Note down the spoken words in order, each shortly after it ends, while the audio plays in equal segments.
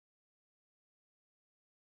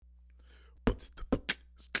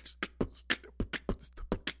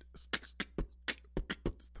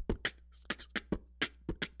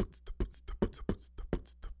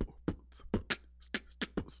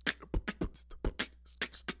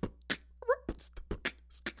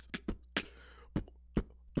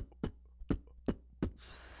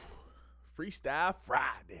Freestyle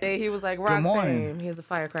Friday. Hey, he was like, rock Good morning. fame. He has a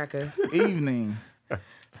firecracker. Evening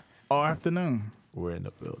or afternoon. We're in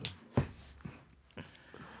the building.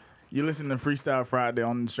 You listen to Freestyle Friday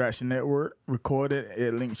on the Distraction Network, recorded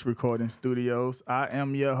at Lynx Recording Studios. I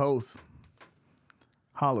am your host,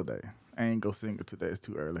 Holiday. I ain't go single today. It's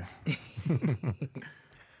too early.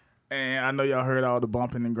 And I know y'all heard all the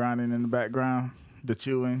bumping and grinding in the background, the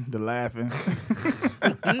chewing, the laughing.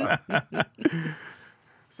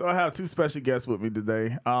 So I have two special guests with me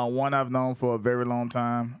today. One I've known for a very long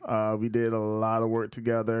time. We did a lot of work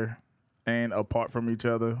together and apart from each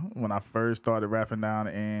other when I first started rapping down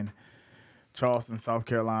in Charleston, South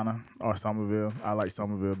Carolina, or Somerville. I like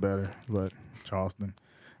Somerville better, but Charleston.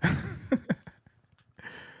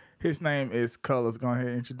 His name is Colors. Go ahead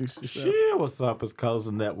and introduce yourself. Yeah, what's up? It's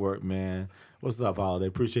Colors Network, man. What's up, Holiday?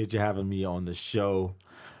 Appreciate you having me on the show.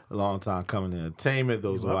 A long time coming in entertainment.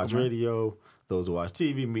 Those who watch radio, those who watch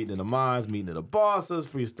TV, Meeting of the Minds, Meeting of the Bosses,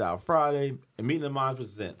 Freestyle Friday, and Meeting of the Minds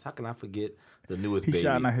presents. How can I forget the newest baby? He's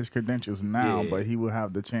shouting out his credentials now, Yeah. but he will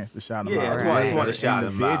have the chance to shout them Yeah, out I just want to shout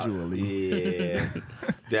him out. individually. Yeah,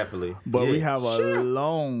 definitely. But Yeah. we have a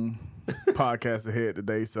long podcast ahead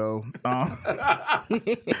today, so I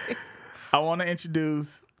want to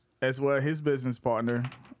introduce as well his business partner,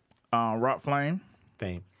 Rock Flame.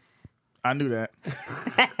 Fame. I knew that.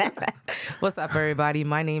 What's up, everybody?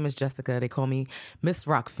 My name is Jessica. They call me Miss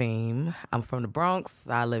Rock Fame. I'm from the Bronx.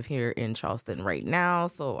 I live here in Charleston right now,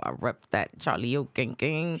 so I rep that Charlie O Gang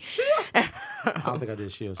Gang. I don't think I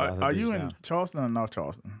did shield. So Are you in Charleston or North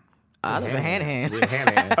Charleston? I live in Hanahan. We're in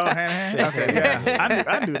Hanahan. Oh, Hanahan? Okay, yeah.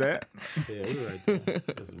 I knew that. Yeah, we're right there.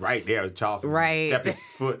 Just right there with Charleston. Right. Stepping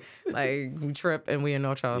foot. Like, we trip and we in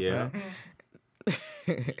North Charleston.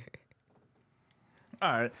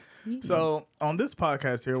 All right. So on this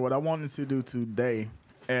podcast here, what I wanted to do today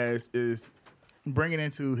is bring it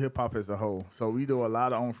into hip hop as a whole. So we do a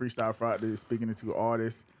lot on Freestyle Friday, speaking to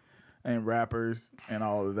artists and rappers and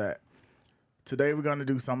all of that. Today we're going to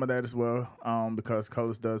do some of that as well, because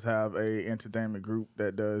Colors does have a entertainment group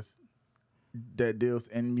that deals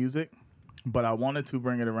in music. But I wanted to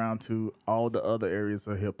bring it around to all the other areas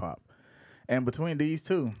of hip hop, and between these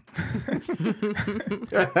two.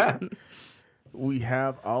 We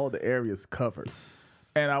have all the areas covered.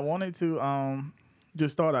 And I wanted to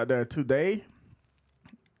just start out there today.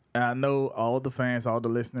 And I know all the fans, all the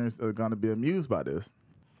listeners are going to be amused by this,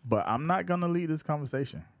 but I'm not going to lead this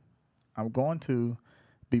conversation. I'm going to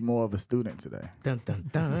be more of a student today. Dun, dun,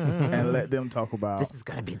 dun. And let them talk about This is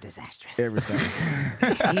going to be disastrous. everything.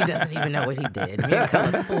 He doesn't even know what he did. Me and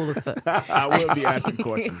Color's fool as fuck. I will be asking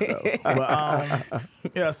questions, though. But,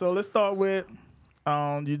 yeah, so let's start with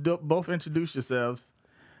you both introduce yourselves.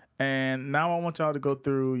 And now I want y'all to go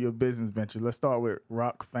through your business venture. Let's start with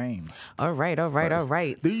Rock Fame. All right.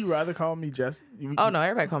 Do you rather call me Jessica? Oh, no,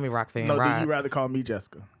 everybody call me Rock Fame. No, Rock. do you rather call me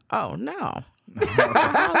Jessica? Oh, no.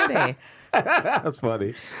 Holiday. That's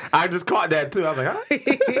funny. I just caught that too. I was like, huh?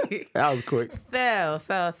 That was quick.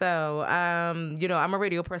 So. I'm a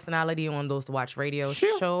radio personality on Those to Watch radio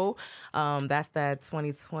show. That's that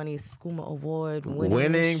 2020 Skooma Award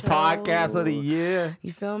winning show. podcast of the year.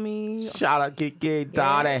 You feel me? Shout out Kiki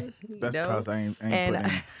Dottie. That's because I ain't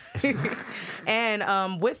putting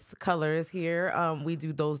And with Colors here, we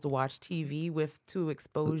do Those to Watch TV with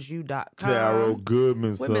toexposeyou.com. Darryl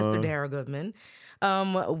Goodman, With son. Mr. Darryl Goodman.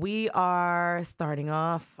 We are starting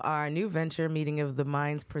off our new venture, Meeting of the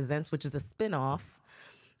Minds Presents, which is a spinoff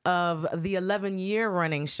of the 11-year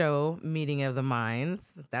running show, Meeting of the Minds.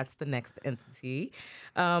 That's the next entity.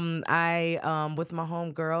 I, with my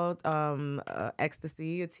homegirl,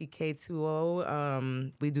 Ecstasy, a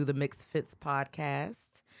TK20, we do the Mixed Fits podcast.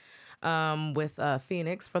 With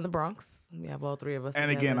Phoenix from the Bronx. We have all three of us. And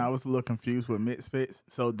together. again, I was a little confused with Misfits.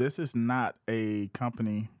 So this is not a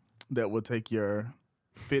company that will take your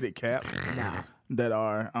fitted caps that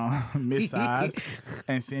are missized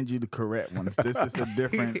and send you the correct ones. This is a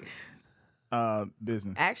different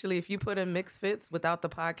business. Actually, if you put in Mixed Fits without the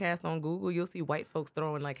podcast on Google, you'll see white folks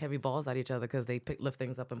throwing like heavy balls at each other because they lift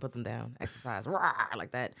things up and put them down. Exercise, rah,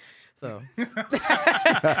 like that. So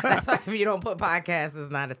that's why if you don't put podcasts,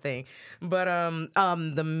 it's not a thing. But I'm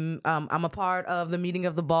a part of the Meeting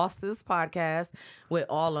of the Bosses podcast with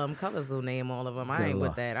all of them. Colors will name all of them. I ain't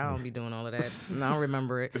with that. I don't be doing all of that. I don't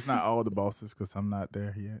remember it. It's not all the bosses because I'm not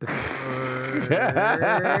there yet.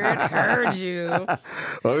 Heard you.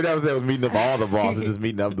 Well, we never said it was meeting of all the bosses, just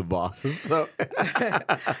meeting of the bosses. So.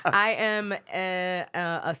 I am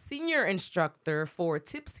a senior instructor for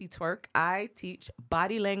Tipsy Twerk. I teach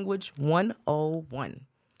Body Language 101.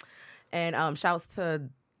 And shouts to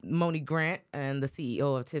Moni Grant and the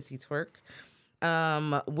CEO of Tipsy Twerk.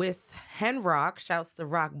 With Hen Rock, shouts to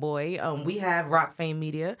Rock Boy. We have Rock Fame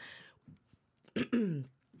Media,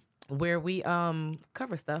 where we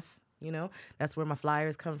cover stuff. You know, that's where my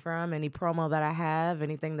flyers come from. Any promo that I have,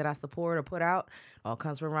 anything that I support or put out, all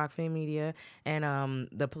comes from Rock Fame Media. And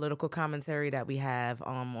the political commentary that we have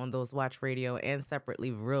on Those Watch Radio and separately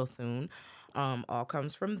real soon, all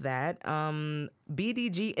comes from that.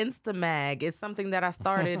 BDG Instamag is something that I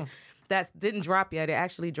started that didn't drop yet. It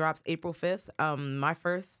actually drops April 5th. My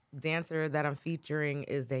first dancer that I'm featuring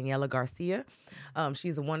is Daniela Garcia.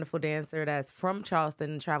 She's a wonderful dancer that's from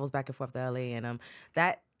Charleston, travels back and forth to LA. And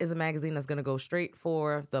that is a magazine that's going to go straight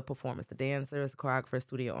for the performers, the dancers, the choreographers,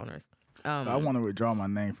 studio owners. So I want to withdraw my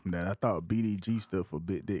name from that. I thought BDG stood for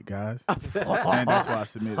Big Dick Guys. And that's why I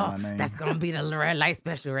submitted my name. That's going to be the red light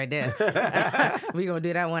special right there. We're going to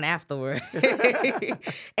do that one afterward.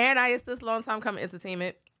 And I assist Long Time Coming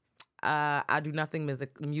Entertainment. I do nothing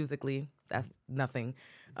musically. That's nothing.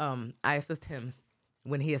 I assist him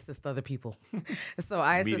when he assists other people. So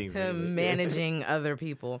I assist him managing other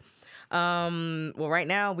people. Well, right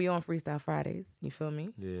now we on Freestyle Fridays. You feel me?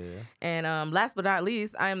 Yeah. And last but not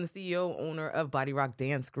least, I am the CEO, owner of Body Rock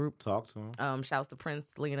Dance Group. Talk to him. Shouts to Prince,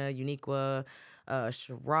 Lena, Uniqua,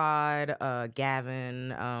 Sherrod,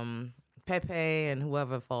 Gavin, Pepe, and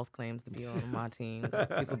whoever false claims to be on my team.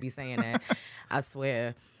 People be saying that. I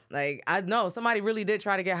swear. Like, I know somebody really did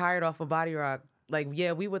try to get hired off of Body Rock. Like,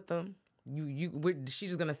 yeah, we with them. She's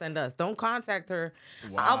just gonna send us. Don't contact her.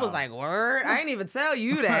 Wow. I was like, word? I ain't even tell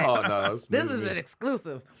you that. Oh no, this is an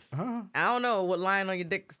exclusive. I don't know what line on your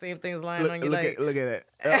dick, same thing as line on your leg. Look at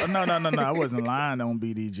that. No. I wasn't lying on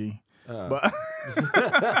BDG.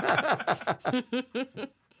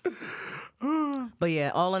 But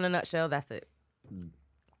yeah, all in a nutshell, that's it.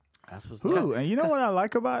 That's what's up. And you know what I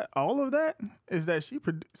like about all of that is that she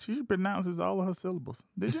pronounces all of her syllables.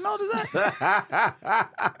 Did you notice that?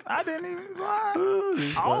 I didn't even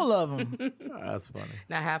lie. All of them. That's funny.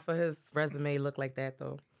 Now half of his resume look like that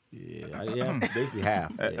though. Yeah, basically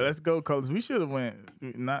half. Yeah. Let's go, Colors. We should have went.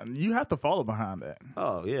 You have to follow behind that.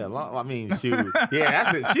 Oh yeah, I mean, shoot, yeah,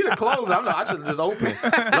 that's it. She the closer. I should have just opened.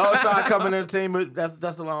 Long Time Coming Entertainment.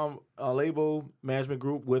 That's a label management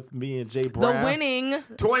group with me and Jay Brown. The winning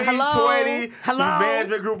 2020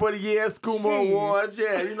 Management Group of the Year, Skooma Awards.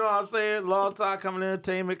 Yeah, you know what I'm saying. Long Time Coming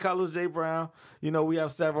Entertainment. Colors, Jay Brown. You know, we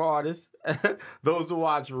have several artists. Those who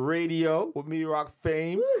watch radio with me, Rock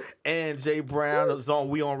Fame, and Jay Brown. It's on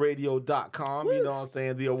weonradio.com. You know what I'm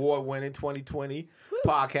saying? The award-winning 2020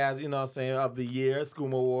 podcast, you know what I'm saying, of the year,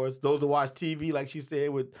 Skooma Awards. Those who watch TV, like she said,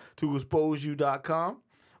 with toexposeyou.com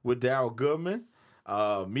with Daryl Goodman.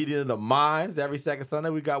 Meeting of the Minds every second Sunday.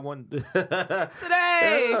 We got one today.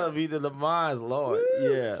 Meeting of the Minds, Lord.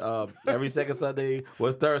 Yeah. Every second Sunday. Well,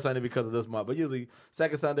 it's third Sunday because of this month, but usually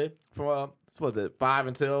second Sunday from 5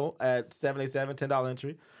 until at 787, $10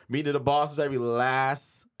 entry. Meeting of the Bosses every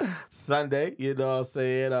last Sunday. You know what I'm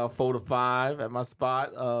saying? 4 to 5 at my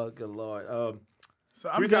spot. Good Lord. So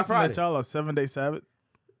I'm guessing that y'all are 7-day Sabbath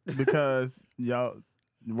because y'all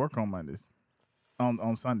work on Mondays.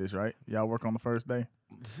 On Sundays, right? Y'all work on the first day?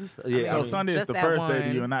 Yeah. So Sunday is the first day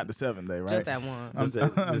to you and not the seventh day, right? Just that one. I'm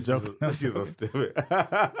joking. This is so stupid.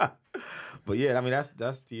 But yeah, I mean,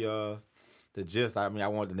 that's the gist. I mean, I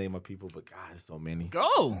wanted to name my people, but God, there's so many.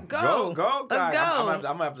 Go. Let's God, go. I'm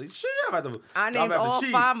gonna have to. I named all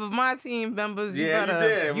 5 of my team members. You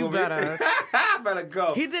better. I better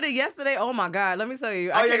go. He did it yesterday. Oh my God. Let me tell you.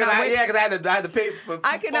 Because I had to pay for.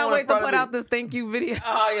 I cannot wait to put out this thank you video.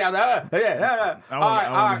 Oh yeah. I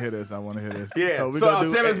want to hear this. Yeah. So,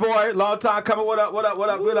 Simmons boy, long time coming. What up? What up?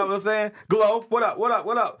 I'm saying, Glow. What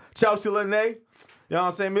up? Chelsea Lene. You know what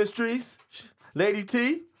I'm saying? Mysteries. Lady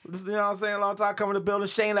T. You know what I'm saying? Long time coming to the building.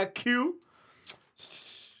 Shayna Q.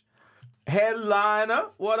 Headliner.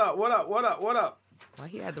 What up? Well,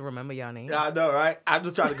 he had to remember y'all names. Yeah, I know, right? I'm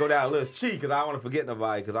just trying to go down the list. Chi, because I don't want to forget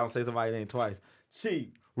nobody, because I don't say somebody's name twice. Chi.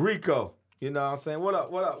 Rico. You know what I'm saying? What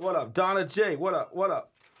up? Donna J. What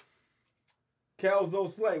up? Kelzo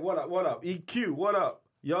Slay. What up? EQ. What up?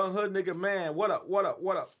 Young hood nigga man. What up? What up?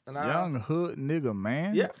 What up? And Young hood nigga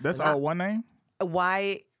man. Yeah. That's And all one name.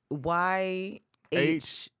 YH. Yeah, he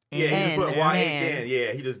just put a And YHN.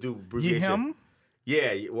 Yeah, he just do You abbreviation. him?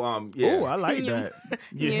 Yeah, yeah. Oh, I like that.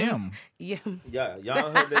 You him. Yeah. Yeah,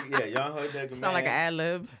 young hood nigga. Yeah, young hood nigga. Sound like an ad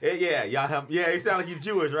lib. Yeah, y'all him. Yeah, he sound like he's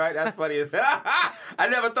Jewish, right? That's funny. I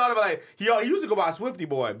never thought about it. He used to go by Swifty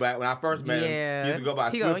Boy back when I first met him. He used to go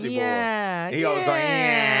by Swifty Boy. Yeah. He always going,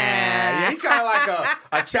 yeah. He kind of like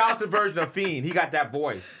a Charleston version of Fiend. He got that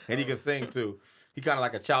voice, and he can sing too. He kind of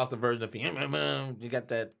like a Charleston version of Fiend. You got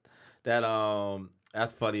that.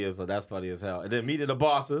 That's funny as hell. And then meeting the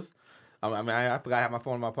bosses. I forgot I had my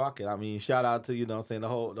phone in my pocket. I mean, shout out to, the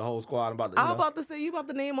whole squad. I was about to say, you about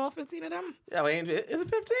to name all 15 of them? Yeah, is it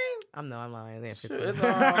 15? I'm lying. They're 15. It's,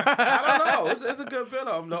 I don't know. It's a good bit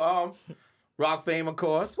of them. Rock Fame, of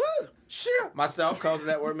course. Woo! Sure. Myself, Cousin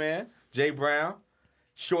Network Man, Jay Brown,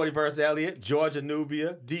 Shorty vs. Elliott, Georgia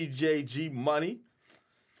Nubia, DJ G Money,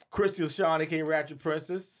 Crystal Shawn, aka Ratchet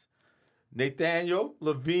Princess, Nathaniel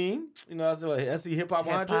Levine, that's what SC Hip Hop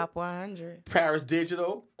 100. Hip Hop 100. Paris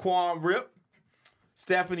Digital, Quan Rip,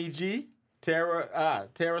 Stephanie G, Tara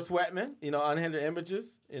Sweatman, Unhindered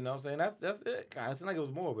Images. You know what I'm saying? That's it. God, it seemed like it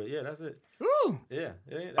was more, but yeah, that's it. Woo. Yeah.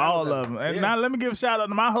 All of them. And now let me give a shout out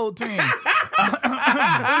to my whole team.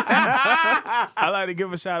 I like to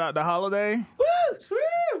give a shout out to Holiday. Woo!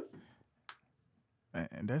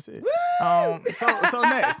 And that's it. So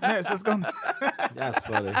next, let's go. That's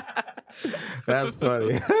funny. That's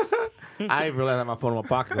funny. I didn't realize I had my phone in my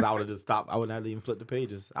pocket because I would have just stopped. I wouldn't have to even flip the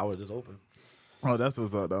pages. I would have just opened. Oh, that's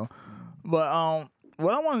what's up though. But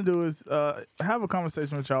what I want to do is have a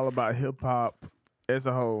conversation with y'all about hip hop as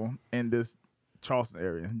a whole in this Charleston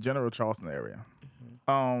area, general Charleston area.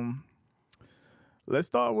 Let's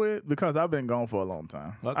start with, because I've been gone for a long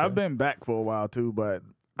time. Okay. I've been back for a while too, but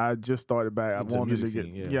I just started back. I wanted to get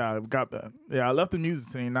scene, I left the music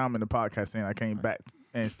scene. Now I'm in the podcast scene. I came back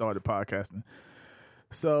and started podcasting.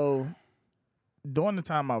 So during the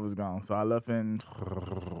time I was gone, so I left in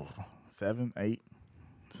 7, 8.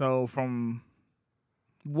 So from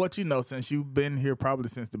what since you've been here probably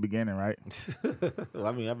since the beginning, right? Well,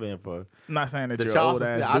 I mean, I've been here for. I'm not saying that The you're an old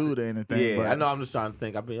Charleston ass dude or anything. Yeah, but I know. I'm just trying to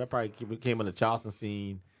think. I probably came in the Charleston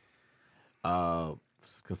scene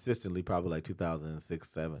consistently probably like 2006,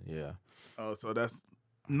 7. Yeah. Oh, so that's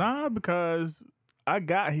because I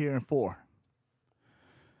got here in 4.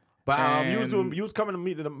 But you was coming to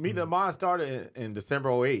meet the Minds started in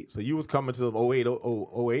December 08. So you was coming to the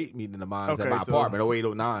 08 meeting the Minds at my apartment, 08,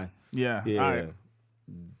 09. Yeah. Yeah. All right.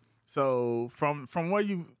 So from where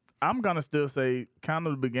I'm gonna still say kind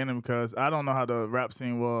of the beginning, because I don't know how the rap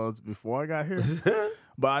scene was before I got here.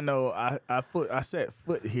 But I know I set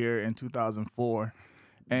foot here in 2004,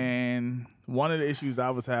 and one of the issues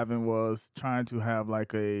I was having was trying to have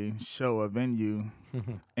like a venue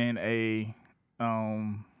in a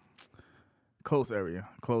close area,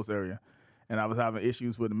 and I was having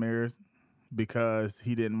issues with the mayors because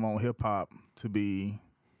he didn't want hip hop to be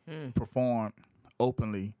performed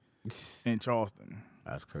openly in Charleston.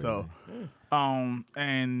 That's crazy. So, and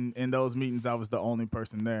in those meetings, I was the only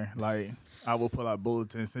person there. Like, I would put out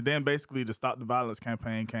bulletins, and then basically the Stop the Violence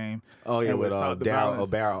campaign came. Oh yeah, with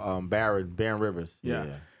Baron Rivers. Yeah.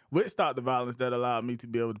 With Stop the Violence, that allowed me to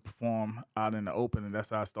be able to perform out in the open, and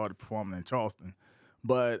that's how I started performing in Charleston.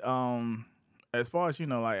 But as far as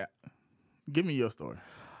give me your story.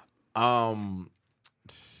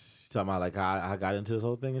 Talking about like how I got into this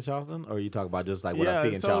whole thing in Charleston, or you talk about just like what I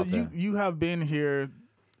see in so Charleston? you have been here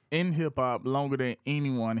in hip hop longer than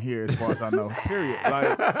anyone here, as far as I know. Period.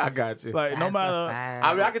 Like I got you. Like no matter.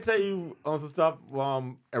 I mean, I can tell you on some stuff.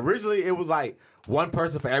 Originally, it was like one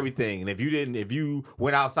person for everything, and if you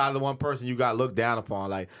went outside of the one person, you got looked down upon.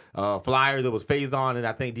 Like Flyers, it was Faison and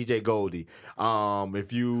I think DJ Goldie.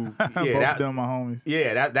 If you both of them my homies.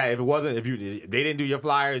 Yeah, that if they didn't do your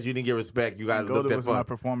Flyers, you didn't get respect. You got looked at. Was my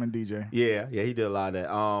performing DJ. Yeah, he did a lot of that.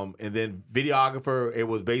 And then videographer, it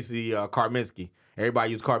was basically Karminski.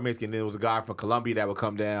 Everybody used Karminski, and then there was a guy from Columbia that would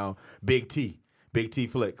come down, Big T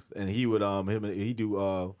Flicks, and he would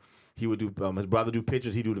his brother do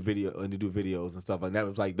pictures, he do the video, and he do videos and stuff like that. It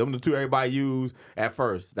was like them the two everybody used at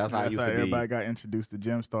first. That's how it used to be. Everybody got introduced to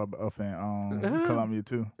Gemstar up in Columbia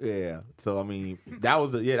too. Yeah. So I mean, that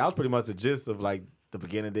was pretty much the gist of like the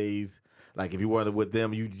beginning days. Like if you weren't with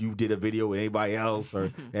them, you did a video with anybody else,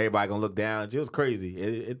 or everybody gonna look down. It was crazy.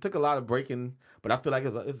 It took a lot of breaking, but I feel like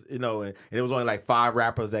it's and it was only like 5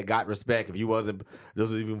 rappers that got respect. If you wasn't, this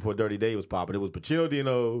was even before Dirty Day was popping. It was Pacino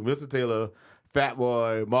Dino, Mr. Taylor, Fat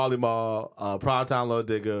Boy, Marley Marl, Primetime Love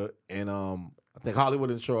Digger, and I think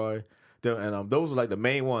Hollywood and Troy. And those were like the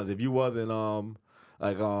main ones. If you wasn't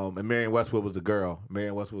Like and Marion Westwood was the girl.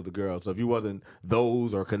 Marion Westwood was the girl. So if you wasn't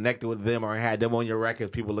those or connected with them or had them on your records,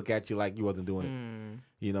 people look at you like you wasn't doing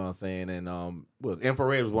it. You know what I'm saying? And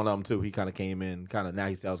Infrared was one of them too. He kind of came in. Now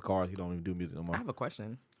he sells cars. He don't even do music no more. I have a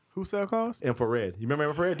question. Who sell cars? Infrared. You remember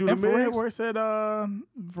Infrared? Dude, Infrared works at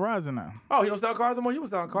Verizon now. Oh, he don't sell cars anymore. He was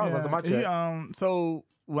selling cars. That's my check. So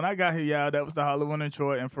when I got here, y'all, that was the Hollywood in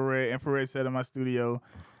Troy. Infrared said in my studio.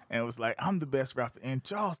 And it was like, I'm the best rapper in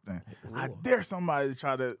Charleston. I dare somebody to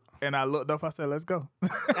try to. And I looked up. I said, let's go.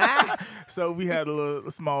 So we had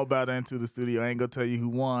a small battle into the studio. I ain't gonna tell you who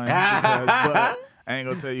won. But I ain't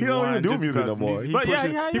gonna tell you who won. He don't even do music no more. He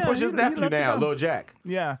pushes his nephew now, Lil Jack.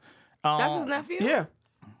 Yeah. That's his nephew? Yeah.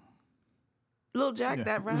 Lil Jack,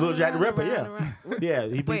 that round. Lil Jack the Ripper, yeah.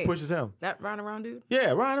 He pushes him. That round around dude?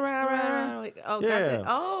 Yeah, round. Oh,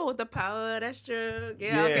 yeah. With the power, that's true.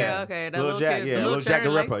 Yeah, okay. That Lil Jack, kid, Lil Jack the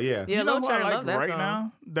Ripper, yeah. Yeah, you know Lil Churn, like love that right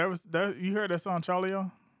song. now? You heard that song, Charlie O?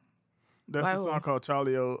 There's a song called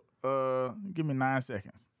Charlie O. Give me 9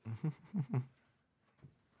 seconds.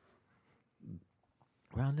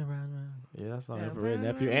 Round. Yeah, that's on Infrared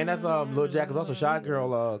nephew. And that's Lil Jack is also Shy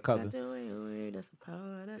Girl cousin. That's the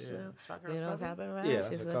power, that's true. Shy Girl You know cousin? happen right? Yeah, that's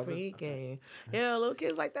She's her a cousin. freak. Yeah, little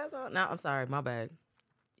kids like that song. No, I'm sorry, my bad.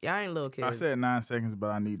 Y'all ain't little kids. I said 9 seconds,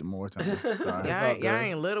 but I need more time. Sorry. Y'all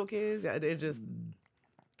ain't little kids. It just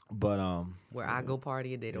But where I go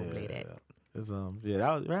party, they don't play that. It's that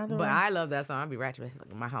was round. But I love that song. I be ratchet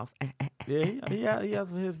in my house. Yeah, he has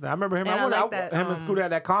some hits. I remember him. And I like that, him and Scooter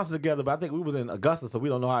had that concert together, but I think we was in Augusta, so we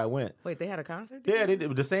don't know how it went. Wait, they had a concert? Yeah, they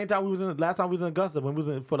did. The same time last time we was in Augusta when we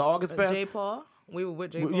was for the August Fest. J. Paul? We were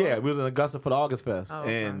with J. Paul? Yeah, we was in Augusta for the August Fest,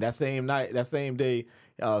 okay. and that same day,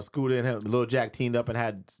 Scooter and him, Lil Jack teamed up and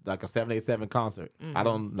had like a 787 concert. Mm-hmm. I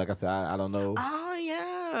don't know. Oh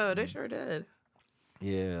yeah, they sure did.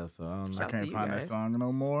 Yeah, so I can't find that song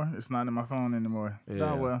no more. It's not in my phone anymore.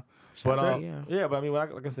 Yeah. Oh well. But but I mean,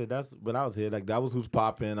 like I said, that's when I was here. Like that was who's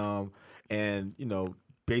popping. And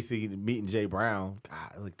basically meeting Jay Brown,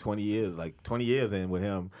 God, like 20 years in with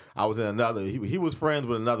him. I was in another. He was friends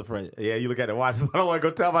with another friend. Yeah, you look at it, watch. I don't want to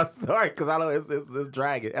go tell my story because I don't. It's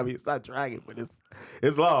dragging. I mean, it's not dragging, but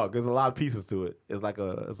it's long. There's a lot of pieces to it. It's like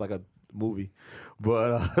a movie,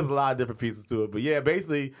 but there's a lot of different pieces to it. But yeah,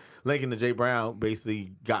 basically linking to Jay Brown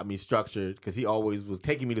basically got me structured because he always was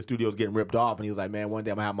taking me to studios getting ripped off, and he was like, man, one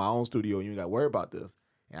day I'm gonna have my own studio and you ain't got to worry about this.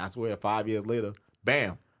 And I swear 5 years later,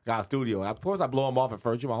 bam, got a studio. And of course I blow him off at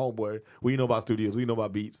first. You're my homeboy. We know about studios. We know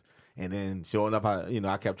about beats. And then sure enough,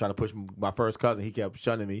 I kept trying to push my first cousin. He kept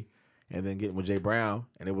shunning me. And then getting with Jay Brown,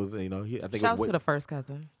 and it was, I think Shouts to the first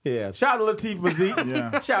cousin. Yeah, shout out to Latif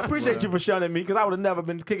Mazik. Yeah. Appreciate you for shunning me because I would have never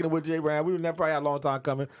been kicking it with Jay Brown. We would never probably had a long time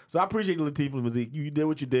coming. So I appreciate Latif Mazik. You did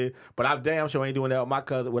what you did, but I damn sure ain't doing that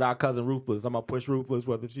with our cousin Ruthless. I'm gonna push Ruthless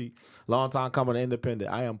whether she long time coming or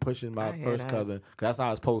independent. I am pushing my first cousin because that's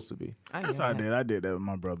how it's supposed to be. That's what I did. I did that with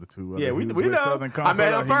my brother too. Yeah, we know. I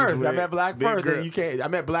met him first. I met Black first. And you can't. I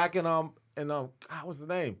met Black and God, what's his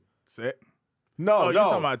name? Set. No, you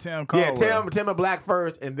talking about Tim Caldwell. Yeah, Tim and Black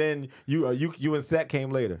first, and then you and Set came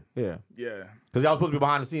later. Yeah. Yeah. Because y'all supposed to be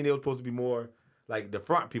behind the scene. They were supposed to be more like the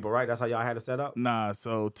front people, right? That's how y'all had it set up? Nah,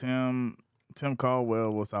 so Tim Caldwell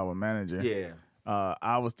was our manager. Yeah.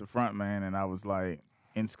 I was the front man, and I was like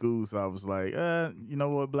in school, so I was like, you know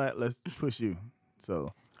what, Black, let's push you.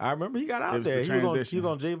 So I remember he got out there. He was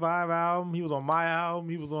on J5 album. He was on my album.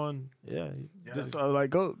 He was on, So I was like,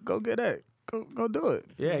 go get that. Go do it.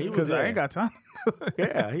 Yeah, he was because I ain't got time.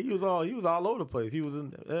 Yeah, he was all over the place. He was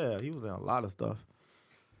in a lot of stuff.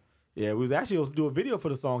 Yeah, we was actually supposed to do a video for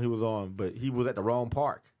the song he was on, but he was at the wrong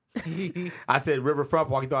park. I said Riverfront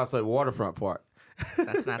Park. He thought I said Waterfront Park.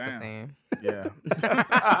 That's not the same. Yeah,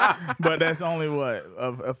 but that's only what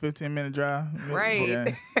a 15-minute drive, right?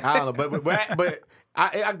 Yeah. I don't know, but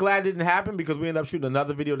I'm glad it didn't happen because we ended up shooting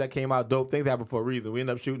another video that came out dope. Things happen for a reason. We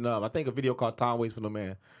ended up shooting I think a video called Tom Waits for No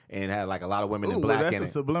Man and had like a lot of women in black that's in a it.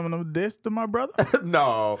 subliminal diss to my brother.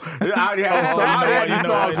 No, I already had these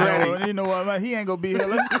songs ready. You know what, man? He ain't gonna be here.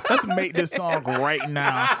 Let's make this song right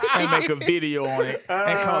now and make a video on it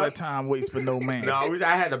and call it Time Waits for No Man. No,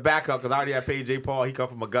 I had to back up because I already had paid J. Paul. He come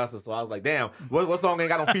from Augusta, so I was like, damn, what song ain't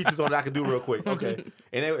got no features on it I can do real quick? Okay,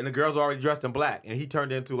 and the girls are already dressed in black, and he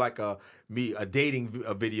turned into like a dating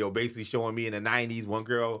video, basically showing me in the 90s. One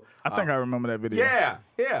girl, I think I remember that video.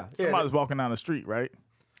 Yeah. Somebody's walking down the street, right?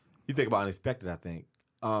 You think about Unexpected, I think.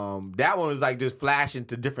 That one was like just flashing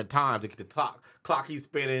to different times. Like the clock he's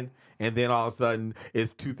spinning, and then all of a sudden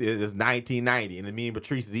it's 1990, and then me and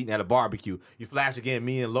Patrice is eating at a barbecue. You flash again,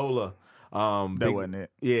 me and Lola. That wasn't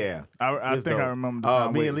it. Yeah, I think I remember the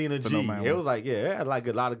time me and Lena G. No Man it was like it had like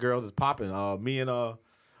a lot of girls is popping. Me and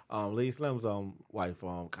Lady Slim's wife.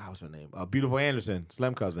 God, what's her name? Beautiful Anderson,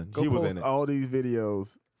 Slim cousin. Go She was post in it. all these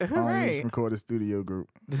videos on Right. Links Recorded Studio group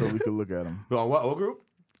so we can look at them. On what group?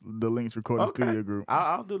 The Links Recorded Studio group.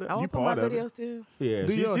 I'll do that. I You want to put my part of it. videos too. Yeah,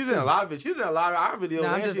 Do yours she's in too. a lot of it. She's in a lot of our videos. No,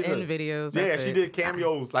 I'm and just she's in videos. Yeah, That's she it. did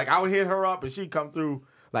cameos. Like I would hit her up and she'd come through.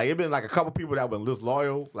 Like it been like a couple people that been just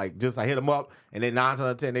loyal. Like just I hit them up and then 9 times out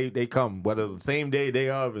of 10 they come whether it's the same day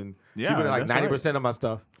of and she Yeah, been in like that's 90% of my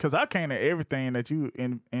stuff. Because I came to everything that you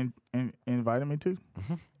invited me to.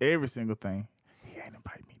 Mm-hmm. Every single thing. He ain't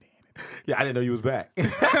invite me to anything. Yeah, I didn't know you was back.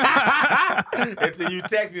 Until you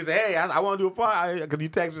text me and say, hey, I want to do a podcast. Because you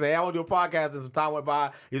text me and say, hey, I want to do a podcast. And some time went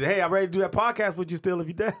by. You say, hey, I'm ready to do that podcast with you still if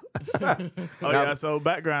you did. Oh yeah. So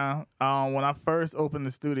background. When I first opened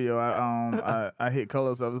the studio, I hit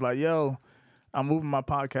Colors up. I was like, yo, I'm moving my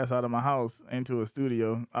podcast out of my house into a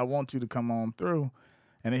studio. I want you to come on through.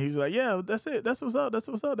 And then he was like, yeah, that's it. That's what's up. That's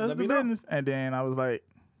what's up. That's Let the me know. business. And then I was like,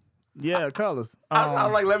 yeah, Colors. I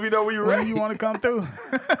was like, let me know when you're when ready. you want to come through?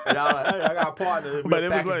 And I was like, hey, I got a partner. But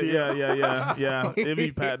it was like, yeah. It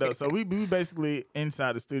be packed up. So we basically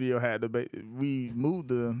inside the studio had we moved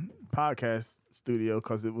the podcast studio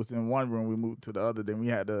because it was in one room. We moved to the other. Then we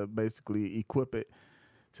had to basically equip it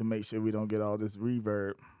to make sure we don't get all this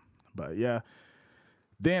reverb. But yeah.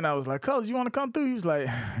 Then I was like, Colors, you want to come through? He was like,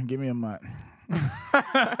 give me a month.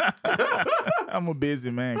 I'm a busy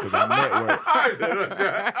man because I network.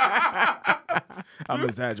 I'm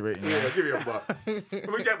exaggerating. Yeah, Yeah. give me a buck. Let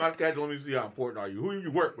me get my schedule. Let me see how important are you. Who you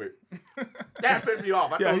work with? That pissed me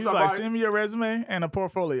off. I Yeah, told he's somebody. like, send me your resume and a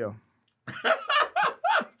portfolio.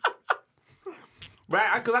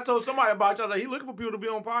 Right, because I told somebody about y'all. Like, he looking for people to be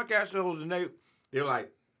on podcast shows, and they were like,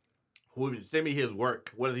 "Who send me his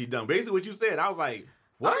work? What has he done?" Basically, what you said. I was like,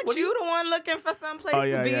 "What? Aren't What you the one looking for some place Oh to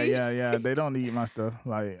yeah, be? yeah. They don't need my stuff.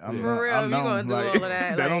 Like I'm For real, I'm you known. gonna do Like, all of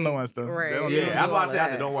that, they don't like, know my stuff. right. They don't You Yeah, don't that's do why all I of said, I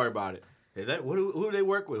said, that. don't worry about it. Is that who do they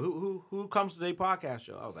work with? Who comes to their podcast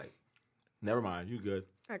show? I was like, never mind, you good.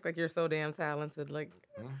 Act like you're so damn talented. Like,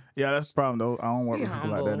 Yeah, that's the problem though. I don't work be with people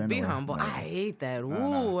humble. like that anyway. Be humble. No. I hate that. Ooh,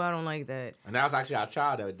 no. I don't like that. And that was actually our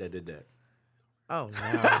child that did that. Oh no.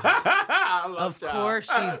 I love Of child. course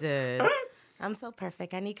she did. I'm so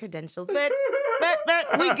perfect. I need credentials. But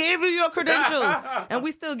we gave you your credentials. And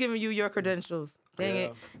we still giving you your credentials. Dang Yeah.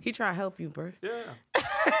 it. He trying to help you, bro. Yeah.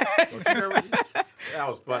 That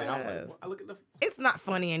was funny. I was like, I look at the. It's not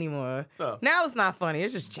funny anymore. No. Now it's not funny.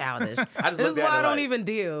 It's just childish. just This is looked at why it I don't like- even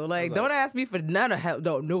deal. Like, like- don't ask me for none of help.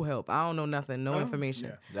 No help. I don't know nothing. No information.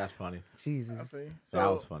 yeah. That's funny. Jesus. See? That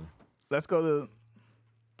So was funny. let's go to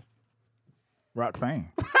Rock Fame.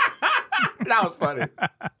 That was funny.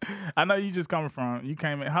 I know you just coming from. You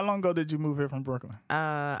came in. How long ago did you move here from Brooklyn?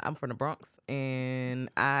 I'm from the Bronx, and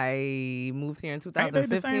I moved here in Ain't they the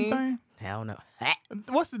 2015. same thing? Hell no.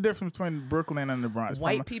 What's the difference between Brooklyn and the Bronx?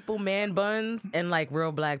 White people, man buns, and like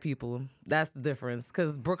real black people. That's the difference.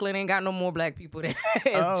 Because Brooklyn ain't got no more black people there.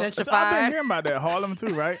 It's So I've been gentrified. hearing about that. Harlem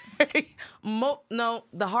too, right? No,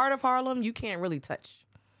 the heart of Harlem, you can't really touch.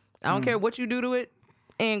 I don't care what you do to it,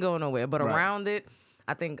 ain't going nowhere. But Right. around it,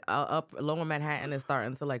 I think lower Manhattan is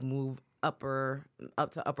starting to like move up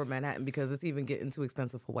to upper Manhattan because it's even getting too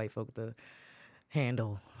expensive for white folk to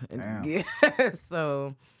handle. Damn. Yeah.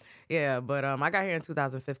 So, yeah, but I got here in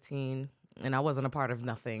 2015 and I wasn't a part of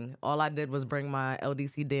nothing. All I did was bring my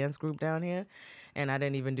LDC dance group down here, and I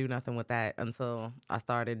didn't even do nothing with that until I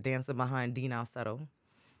started dancing behind Dean Alcedo.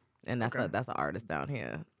 And that's Okay. that's an artist down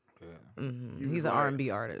here. You He's was an like, R&B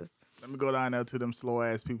artist. Let me go down there to them slow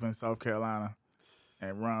ass people in South Carolina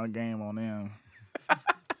and run a game on them.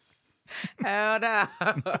 Hell no.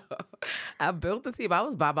 I built the team. I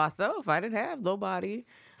was by myself. I didn't have nobody.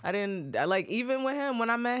 Even with him, when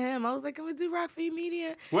I met him, I was like, can we do Rock Feed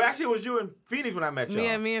Media? Well, actually, it was you and Phoenix when I met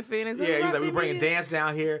y'all. Me and Phoenix. Yeah, he was Rock like, we Feed bringing Media. dance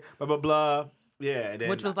down here, blah, blah, blah. Yeah. And then,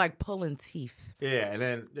 Which was like pulling teeth. yeah, and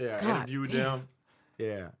then, I God interviewed damn. them.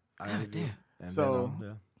 Yeah. I interviewed. And So-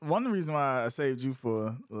 then, One of the reasons why I saved you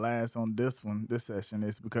for last on this session,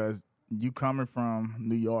 is because you coming from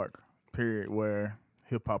New York, period, where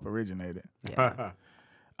hip hop originated. Yeah.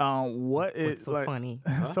 What is What's so like funny?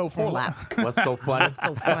 so from Hold up. What's so funny?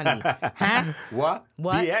 So funny. Huh? What?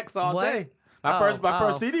 What? BX all What? day. My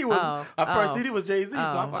first CD was oh, CD was Jay-Z, so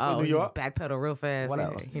I fuck with New you York. backpedal real fast.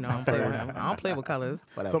 Whatever. You know, I don't play with him. I don't play with colors.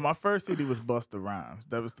 Whatever. So my first CD was Busta Rhymes.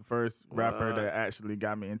 That was the first rapper that actually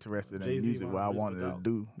got me interested in Jay-Z music. What I was wanted to without.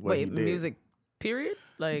 do. What he Wait, did. music, period?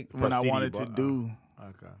 Like, When I CD, wanted to but, do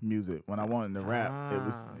Okay. music, when I wanted to rap, it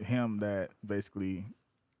was him that basically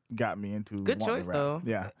got me into good wanting choice to rap. though.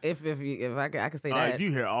 Yeah. If I could say that. If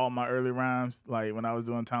you hear all my early rhymes, like when I was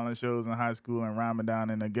doing talent shows in high school and rhyming down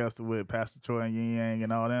in Augusta with Pastor Troy and Yin Yang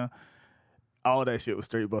and all them, all that shit was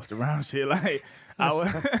straight Busta Rhymes shit. Like I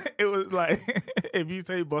was, it was like if you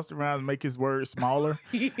say Busta Rhymes make his words smaller,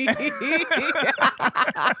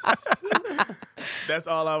 that's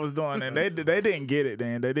all I was doing, and they didn't get it.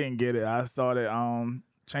 Then they didn't get it. I started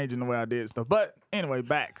changing the way I did stuff. But anyway,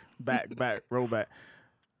 back, roll back.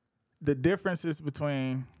 The differences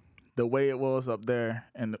between the way it was up there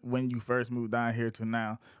and when you first moved down here to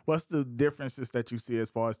now, what's the differences that you see as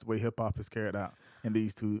far as the way hip hop is carried out in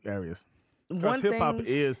these two areas? Because hip hop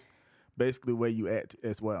is basically where you at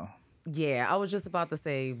as well. Yeah, I was just about to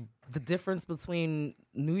say the difference between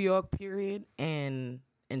New York period and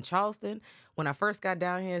in Charleston. When I first got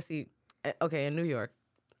down here, in New York,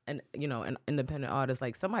 and an independent artist,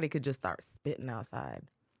 like somebody could just start spitting outside.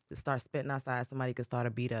 Somebody could start a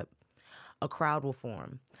beat up. A crowd will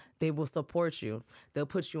form. They will support you. They'll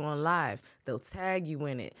put you on live. They'll tag you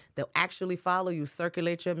in it. They'll actually follow you,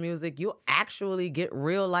 circulate your music. You'll actually get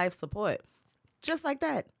real life support. Just like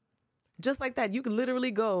that. You can literally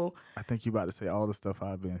go. I think you about to say all the stuff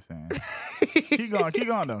I've been saying. Keep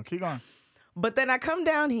going though. Keep going. But then I come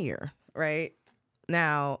down here, right?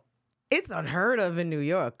 Now, it's unheard of in New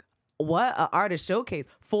York. What an artist showcase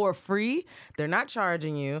for free. They're not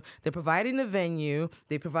charging you. They're providing the venue.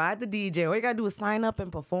 They provide the DJ. All you gotta do is sign up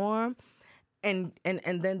and perform. And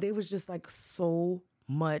then they was just like so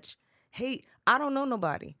much hate. I don't know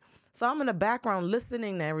nobody. So I'm in the background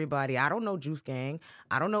listening to everybody. I don't know Juice Gang.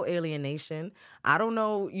 I don't know Alienation. I don't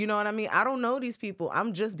know, you know what I mean? I don't know these people.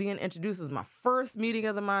 I'm just being introduced. This is my first meeting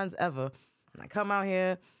of the minds ever. And I come out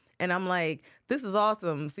here and I'm like, this is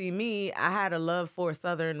awesome. See, me, I had a love for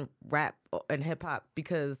Southern rap and hip hop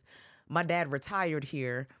because my dad retired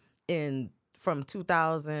here from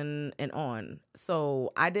 2000 and on.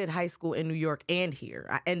 So I did high school in New York and here.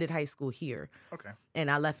 I ended high school here. Okay.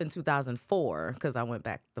 And I left in 2004 because I went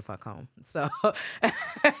back the fuck home. So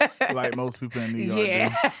like most people in New York.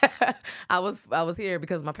 Yeah. I was here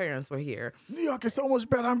because my parents were here. New York is so much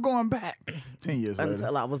better. I'm going back. 10 years later.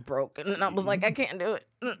 Until I was broke. And I was like, I can't do it.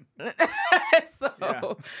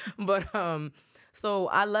 So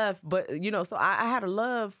I left, but so I had a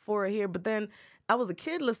love for it here, but then I was a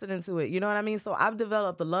kid listening to it, you know what I mean? So I've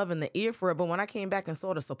developed the love and the ear for it, but when I came back and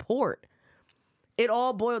saw the support, it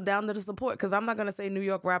all boiled down to the support, because I'm not going to say New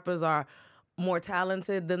York rappers are more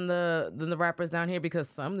talented than the rappers down here, because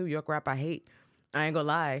some New York rap I hate. I ain't gonna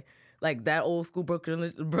lie. Like that old school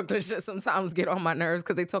Brooklyn shit sometimes get on my nerves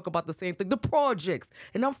because they talk about the same thing. The projects,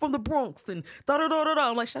 and I'm from the Bronx, and da-da-da-da-da.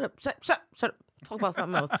 I'm like, shut up. Talk about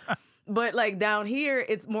something else. But like down here,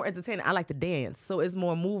 it's more entertaining. I like to dance, so it's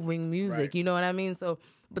more moving music. Right. You know what I mean? So,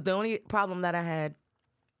 but the only problem that I had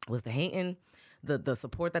was the hating, the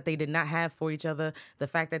support that they did not have for each other, the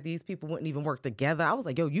fact that these people wouldn't even work together. I was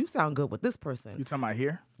like, yo, you sound good with this person. You talking about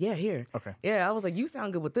here? Yeah, here. Okay. Yeah, I was like, you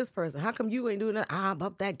sound good with this person. How come you ain't doing that? I'm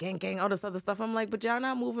up that gang, all this other stuff. I'm like, but y'all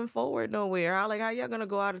not moving forward nowhere. How y'all gonna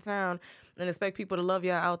go out of town and expect people to love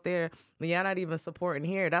y'all out there when y'all not even supporting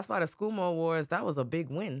here? That's why the Schoolmo Awards, that was a big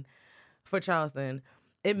win for Charleston.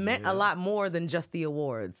 It meant a lot more than just the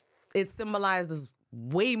awards. It symbolizes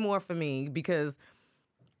way more for me, because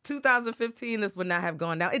 2015, this would not have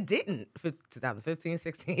gone down. It didn't. For 2015,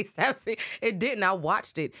 16, 17, it didn't. I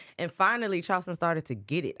watched it. And finally, Charleston started to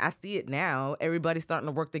get it. I see it now. Everybody's starting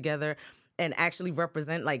to work together and actually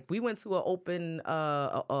represent. Like, we went to an open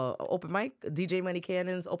mic, DJ Money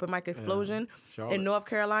Cannon's open mic explosion in North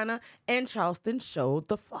Carolina, and Charleston showed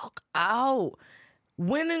the fuck out.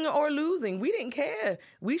 Winning or losing, we didn't care.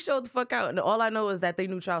 We showed the fuck out. And all I know is that they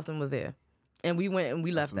knew Charleston was there. And we went and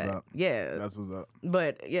we left that. Up. Yeah. That's what's up.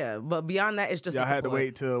 But beyond that, it's just y'all had to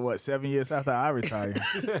wait till 7 years after I retired.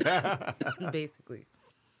 Basically.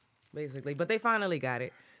 But they finally got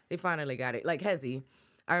it. Like Hezzy.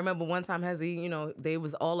 I remember one time Hezzy, they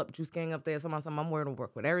was all up, Juice Gang up there. Somebody said, I'm going to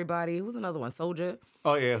work with everybody. Who's another one? Soldier.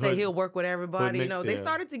 Oh, yeah. Say he'll work with everybody. Mix, they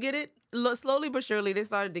started to get it. Slowly but surely, they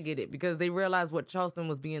started to get it, because they realized what Charleston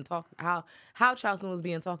was being how Charleston was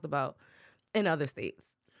being talked about in other states.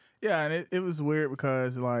 Yeah, and it was weird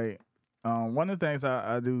because, like, one of the things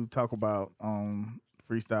I do talk about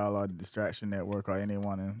Freestyle or the Distraction Network or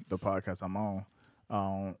anyone in the podcast I'm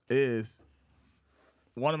on is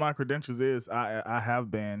one of my credentials is I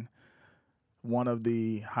have been one of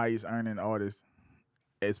the highest earning artists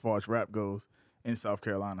as far as rap goes in South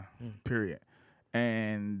Carolina, period.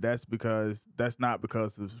 And that's not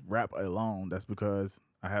because of rap alone. That's because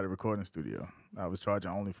I had a recording studio. I was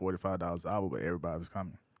charging only $45 an hour, but everybody was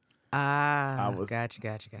coming. I was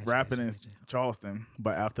gotcha. rapping in Charleston,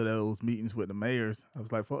 but after those meetings with the mayors, I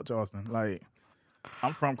was like, fuck Charleston. Like,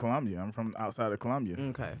 I'm from Columbia. I'm from outside of Columbia.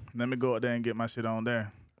 Okay. Let me go out there and get my shit on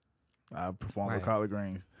there. I perform with Collard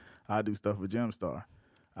Greens. I do stuff with Gemstar.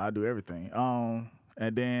 I do everything.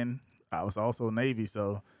 And then I was also Navy,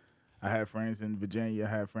 so I had friends in Virginia. I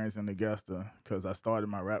had friends in Augusta because I started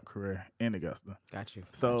my rap career in Augusta. Got you.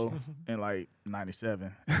 So in like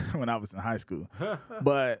 97 when I was in high school.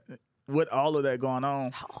 But with all of that going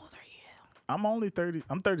on, How old are you? I'm only 30.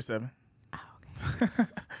 I'm 37. Oh, okay.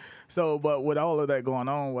 So, but with all of that going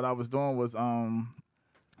on, what I was doing was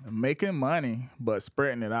making money, but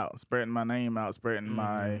spreading it out, spreading my name out, spreading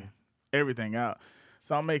my everything out.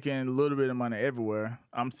 So I'm making a little bit of money everywhere.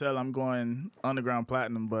 I'm going underground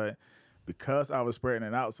platinum, but because I was spreading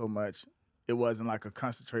it out so much, it wasn't like a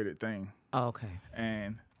concentrated thing. Oh, okay.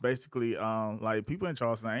 And basically, like people in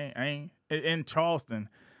Charleston, in Charleston,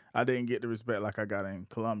 I didn't get the respect like I got in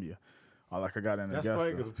Columbia. Or like I got in That's Augusta.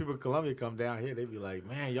 funny because when people in Columbia come down here, they be like,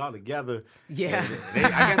 "Man, y'all together." Yeah. I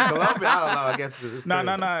guess Columbia. I don't know. I guess it's No.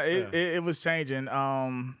 crazy. It was changing.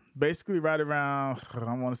 Basically, right around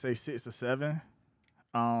I want to say 6 or 7.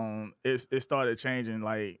 It started changing.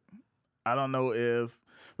 Like I don't know if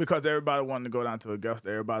because everybody wanted to go down to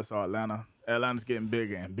Augusta. Everybody saw Atlanta. Atlanta's getting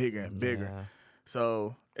bigger and bigger and bigger. Yeah.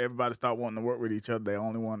 So everybody started wanting to work with each other. They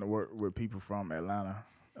only wanted to work with people from Atlanta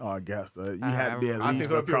or Augusta. You had to be at I least see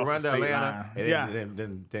some people across the run to state Atlanta line.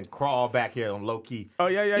 and then crawl back here on low key. Oh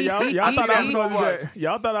yeah. Y'all thought I was gonna do much. that.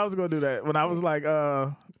 Y'all thought I was gonna do that when I was like,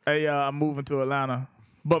 hey, I'm moving to Atlanta.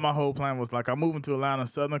 But my whole plan was like, I'm moving to Atlanta.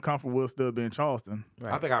 Southern Comfort will still be in Charleston.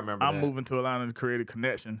 I think I remember. I'm that. moving to Atlanta to create a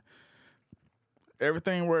connection.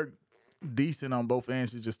 Everything worked decent on both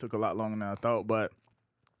ends. It just took a lot longer than I thought. But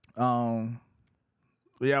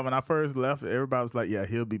yeah, when I first left, everybody was like, yeah,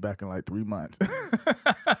 he'll be back in like 3 months.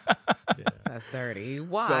 That's dirty.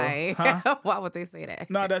 Why? Why would they say that?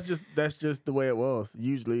 No, that's just the way it was.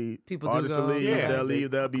 Usually People do artists will go, leave, yeah. they'll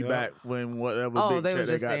leave, they'll be back when whatever Oh, big they check was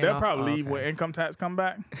they just got. saying They'll off- probably leave okay. when income tax come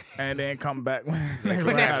back and then come back when they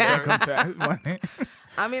run out of income tax money.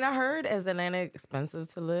 I mean, I heard is Atlanta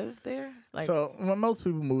expensive to live there? Like, So when most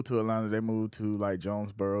people move to Atlanta, they move to like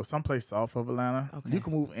Jonesboro, someplace south of Atlanta. Okay. You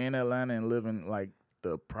can move in Atlanta and live in like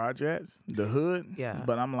the projects, the hood. Yeah.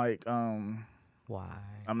 But I'm like, why?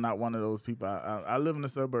 I'm not one of those people. I live in the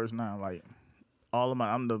suburbs now. Like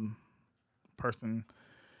I'm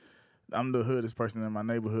the hoodest person in my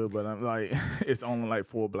neighborhood, but I'm like, it's only like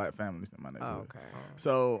 4 black families in my neighborhood. Oh, okay.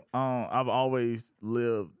 So I've always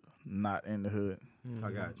lived not in the hood.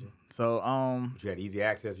 I got you. So But you had easy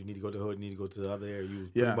access. You need to go to the hood. You need to go to the other area. You was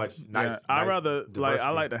yeah, pretty much nice. I nice rather like I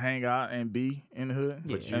diversity. like to hang out and be in the hood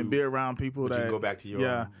Yeah. and be around people But that you can go back to your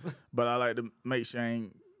yeah. But I like to make sure I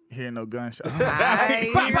ain't hearing no gunshots. I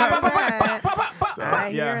hear that. So,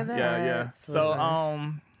 I hear that. Yeah.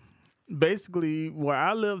 So basically where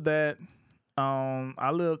I lived at,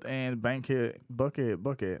 I lived in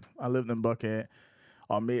Buckhead. I lived in Buckhead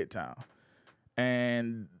or Midtown.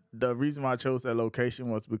 And the reason why I chose that location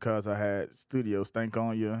was because I had Studio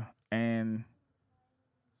Stankonia and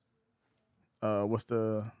what's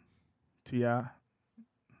the T.I.?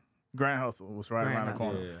 Grand Hustle was right Grand around the Hustle.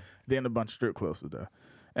 corner. Yeah. Then a bunch of strip clubs was there.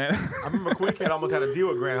 And I remember Queen Kid almost had a deal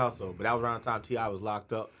with Grand Hustle, but that was around the time T.I. was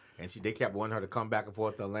locked up, and they kept wanting her to come back and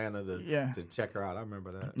forth to Atlanta to check her out. I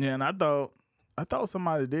remember that. yeah, and I thought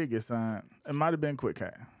somebody did get signed. It might have been Quick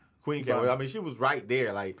Cat. Queen Kid, I mean, she was right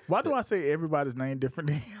there. Like, Why do I say everybody's name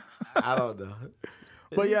differently? I don't know.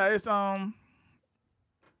 But yeah,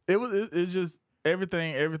 it's just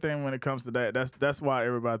everything when it comes to that. That's why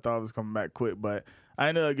everybody thought it was coming back quick. But I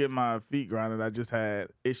ended up getting my feet grounded. I just had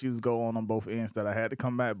issues go on both ends that I had to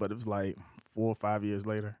come back. But it was like 4 or 5 years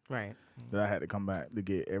later Right. that I had to come back to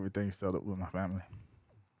get everything settled with my family.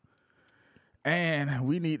 And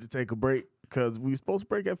we need to take a break because we supposed to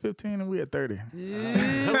break at 15 and we at 30.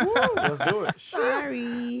 Let's do it.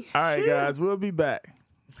 Sorry. All right, guys, we'll be back.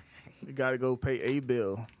 We got to go pay a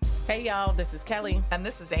bill. Hey y'all, this is Kelly, And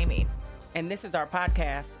this is Amy. and this is our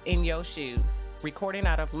podcast, In Your Shoes, recording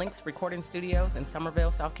out of Lynx Recording Studios in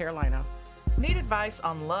Summerville, South Carolina. Need advice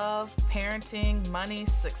on love, parenting, money,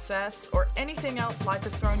 success, or anything else life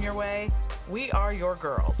has thrown your way? We are your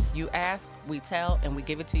girls. You ask, we tell, and we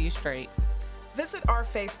give it to you straight. Visit our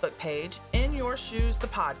Facebook page, In Your Shoes, the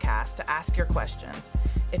podcast, to ask your questions.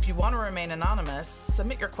 If you want to remain anonymous,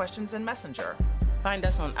 submit your questions in Messenger. Find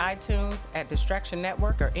us on iTunes, at Distraction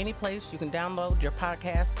Network, or any place you can download your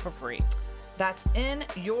podcast for free. That's In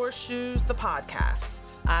Your Shoes, the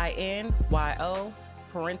podcast. INYO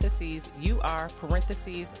parentheses UR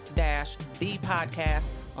parentheses dash the podcast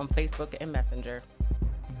on Facebook and Messenger.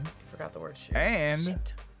 You forgot the word shoes. And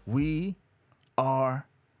Shit. we are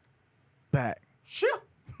back. Sure.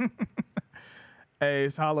 Hey,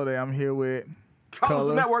 it's Holiday. I'm here with Call us the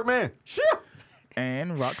Colors network, man. Sure.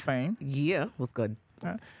 and Rock Fame. Yeah, was good.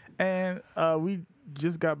 And we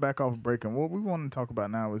just got back off break, and what we want to talk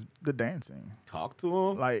about now is the dancing. Talk to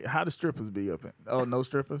him. Like, how the strippers be up in? Oh, no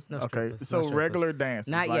strippers? No okay. strippers, So no strippers. regular dances.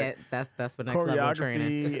 Not like yet. That's for next level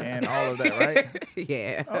training. choreography and all of that, right?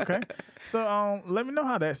 Yeah. Okay. So let me know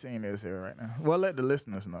how that scene is here right now. Well, let the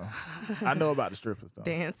listeners know. I know about the strippers, though.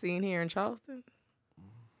 Dance scene here in Charleston.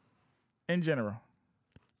 In general.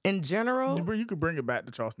 In general, You could bring it back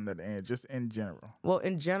to Charleston at the end, just in general. well,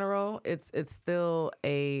 in general, it's still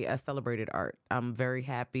a celebrated art. I'm very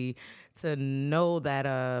happy to know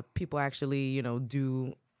that people actually,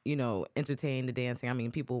 do entertain the dancing. I mean,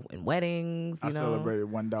 people in weddings, I celebrated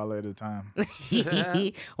 $1 at a time.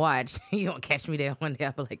 Watch, you don't catch me there one day.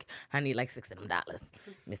 I'll be like, I need like $6 of them dollars.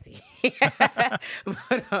 Missy.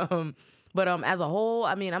 But as a whole,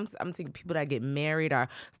 I mean, I'm thinking people that get married are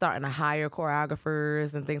starting to hire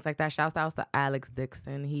choreographers and things like that. Shouts out to Alex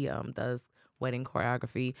Dixon. He does wedding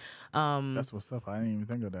choreography. That's what's up. I didn't even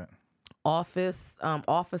think of that.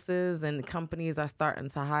 Offices and companies are starting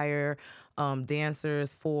to hire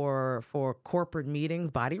dancers for corporate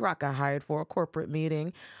meetings. Body Rock got hired for a corporate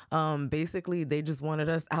meeting. Basically, they just wanted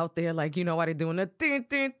us out there, like, why they doing the ding,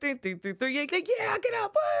 ding, ding, ding, ding, ding. Yeah, like, yeah, get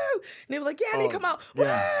out, woo! And they were like, yeah, they come out, woo!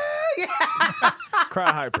 yeah. Yeah.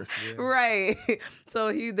 Crowd hypers. Yeah. Right. So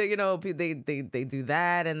they do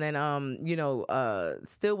that, and then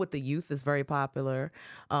still with the youth is very popular.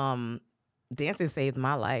 Dancing saved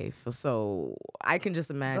my life, so I can just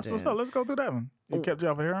imagine. That's what's up. Let's go through that one. It kept you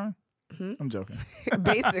off of heroin? I'm joking.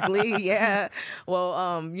 Basically, yeah.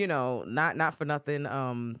 Well, not for nothing.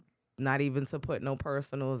 Not even to put no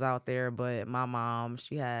personals out there, but my mom,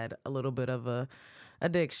 she had a little bit of a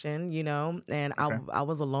addiction, and Okay. I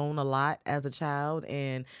was alone a lot as a child,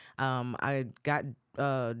 and I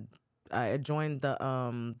joined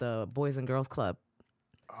the Boys and Girls Club.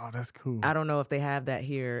 Oh, that's cool. I don't know if they have that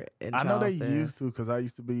here in I know Charleston. they used to, because I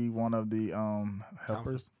used to be one of the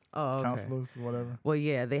helpers, Oh, okay. counselors, whatever. Well,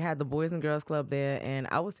 yeah, they had the Boys and Girls Club there, and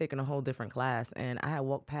I was taking a whole different class, and I had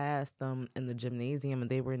walked past them in the gymnasium, and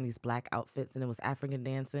they were in these black outfits, and it was African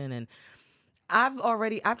dancing, and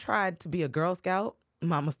I've tried to be a Girl Scout.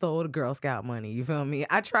 Mama stole the Girl Scout money. You feel me?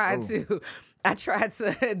 I tried to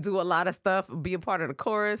do a lot of stuff, be a part of the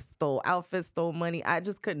chorus, stole outfits, stole money. I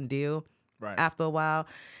just couldn't deal. Right. After a while,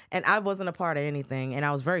 and I wasn't a part of anything, and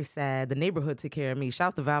I was very sad. The neighborhood took care of me.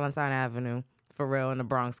 Shouts to Valentine Avenue, for real, in the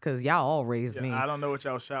Bronx, because y'all all raised me. I don't know what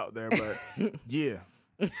y'all shout there, but yeah.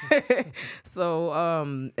 So,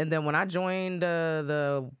 and then when I joined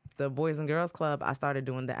the Boys and Girls Club, I started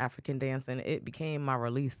doing the African dancing. It became my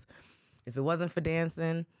release. If it wasn't for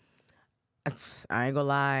dancing, I ain't gonna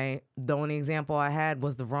lie, the only example I had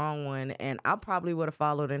was the wrong one, and I probably would have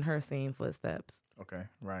followed in her same footsteps. Okay,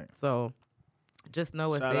 right. So just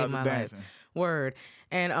know it Shout saved out to my dancing. life. Word.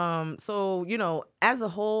 And so, as a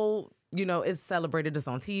whole, it's celebrated. It's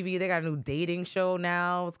on TV. They got a new dating show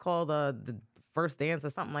now. It's called the First Dance or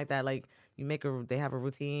something like that. Like, they have a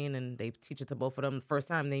routine and they teach it to both of them. The first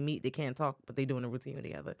time they meet, they can't talk, but they doing a routine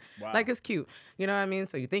together. Wow. Like, it's cute. You know what I mean?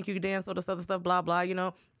 So you think you can dance, all this other stuff, blah, blah,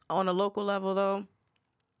 On a local level, though,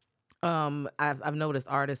 I've noticed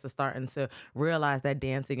artists are starting to realize that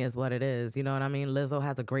dancing is what it is. You know what I mean? Lizzo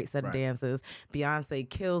has a great set of dances. Beyonce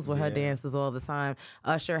kills with her dances all the time.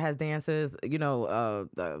 Usher has dances.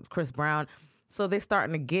 Chris Brown. So they're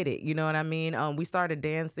starting to get it. You know what I mean? We started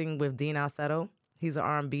dancing with Dean Alcedo. He's an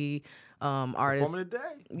R&B artist. Performing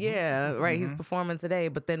today. Yeah, right. He's performing today.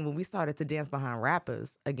 But then when we started to dance behind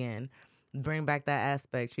rappers again, bring back that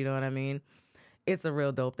aspect. You know what I mean? It's a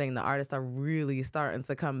real dope thing. The artists are really starting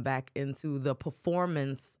to come back into the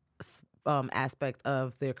performance aspect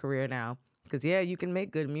of their career now. Because, you can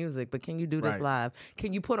make good music, but can you do this live?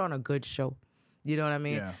 Can you put on a good show? You know what I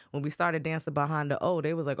mean? Yeah. When we started dancing behind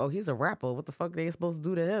they was like, oh, he's a rapper. What the fuck they supposed to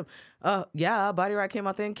do to him? Body Rock came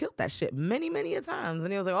out there and killed that shit many, many a times.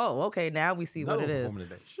 And he was like, oh, okay, now we see what it is.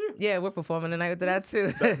 Yeah, we're performing tonight with that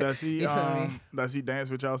too. Does he does he dance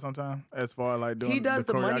with y'all sometime? As far as like doing he does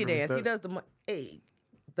the money choreography dance. steps? He does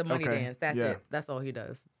the money Okay, dance. That's yeah. it. That's all he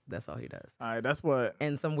does. That's all he does. All right, that's what.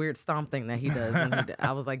 And some weird stomp thing that he does.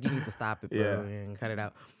 I was like, you need to stop it, bro, and cut it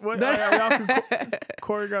out. What, y'all can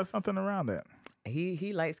choreograph something around that.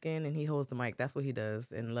 He light skinned and he holds the mic. That's what he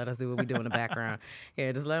does, and let us do what we do in the background.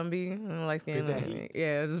 Yeah, just let him be light skinned.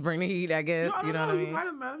 Yeah, just bring the heat. I guess you know what I mean. Might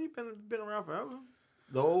have been around forever.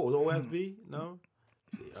 The OSB, no.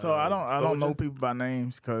 So I don't know people by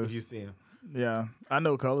names because You see him. yeah, I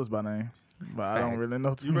know colors by name, but I don't really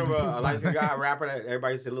know. You remember a light-skinned guy, a rapper that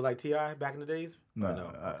everybody said looked like T.I. back in the days? No, Or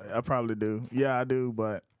no. I probably do. Yeah, I do,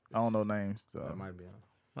 but I don't know names. So That might be.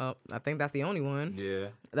 Well, I think that's the only one Yeah.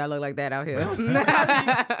 that look like that out here.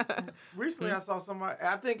 Recently, I saw somebody.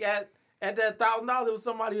 I think at that $1,000, it was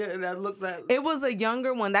somebody that looked like. It was a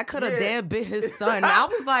younger one that could have Yeah. damn been his son. I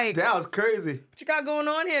was like, That was crazy. what you got going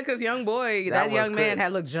on here? Because young boy, That that was young man crazy.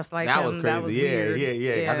 had looked just like That him. was crazy. That was yeah, weird.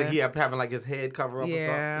 yeah. I think he had having like his head cover up Yeah,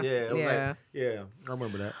 or something. Yeah, it was yeah. like, yeah, I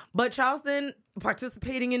remember that. But Charleston,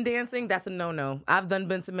 participating in dancing, that's a no-no. I've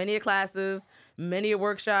been to many classes, many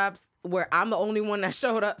workshops where I'm the only one that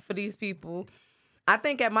showed up for these people. I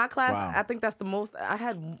think at my class, Wow. I think that's the most. I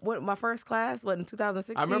had my first class, in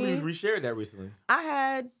 2016? I remember you reshared that recently. I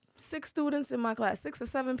had 6 students in my class, 6 or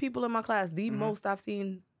 7 people in my class. The most I've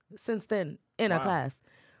seen since then in a Wow. class.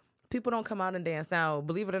 People don't come out and dance. Now,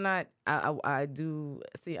 believe it or not, I do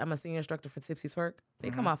see. I'm a senior instructor for Tipsy Twerk. They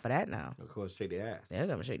come out for that now. Of course, shake their ass. They're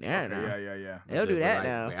gonna shake their ass now. Yeah. They'll do that like,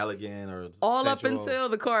 now. Elegant or All up sensual. until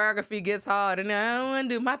the choreography gets hard, and I don't want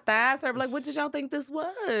to do my thighs hurt. Like, what did y'all think this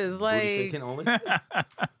was? Booty Like, shaking only.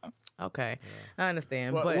 okay, I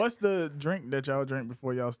understand, Well, but what's the drink that y'all drink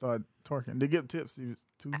before y'all start twerking? To get tipsy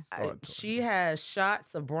to start twerking. she has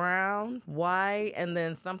shots of brown, white, and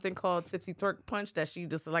then something called Tipsy Twerk Punch that she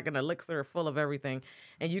just like an elixir full of everything,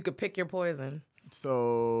 and you could pick your poison.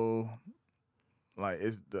 So, like,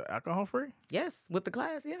 is the alcohol free? Yes, with the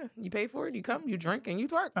class, yeah, you pay for it, you come, you drink, and you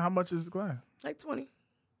twerk. How much is the glass? Like 20.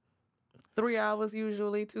 3 hours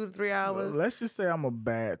usually, 2 to 3 hours. Let's just say I'm a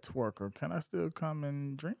bad twerker. Can I still come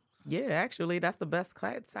and drink? Yeah, actually, that's the best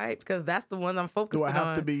class type because that's the one I'm focusing Do I have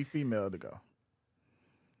on. to be female to go?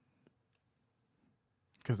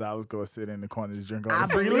 Because I was going to sit in the corner and drink all I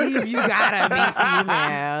the free believe liquor. you gotta be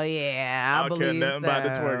female. Yeah, I I don't care believe nothing so. about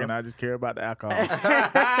the twerking. I just care about the alcohol.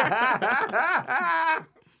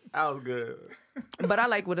 That was good. But I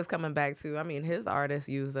like what it's coming back to. I mean, his artist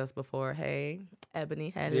used us before. Hey, Ebony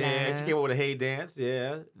Headline. Yeah, she came up with a Hey Dance.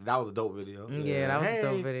 Yeah, that was a dope video. Yeah, that was a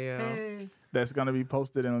dope Hey, video. hey. That's going to be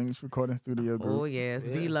posted in Link's Recording Studio group. Oh yes,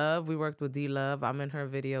 Yeah. D Love. We worked with D Love. I'm in her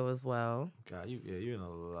video as well. God, you in a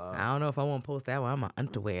lot. I don't know if I want to post that one. I'm my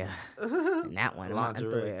underwear. And that one, my Lingerie.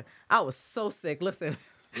 underwear. I was so sick. Listen,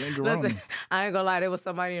 Lingeronis. I ain't gonna lie. There was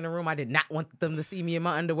somebody in the room. I did not want them to see me in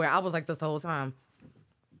my underwear. I was like this the whole time.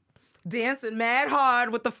 Dancing mad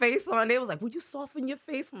hard with the face on. They was like, will you soften your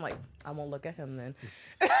face? I'm like, I won't look at him then.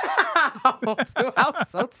 I won't do. I was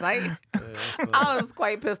so tight. I was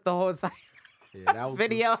quite pissed the whole time. Yeah, that was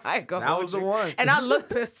Video, I ain't gonna That hold was the you. one. And I look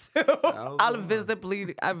pissed too. was I the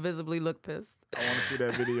one. visibly look pissed. I want to see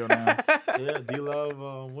that video now. Yeah, D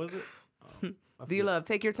Love. Was it? I D forget. Love,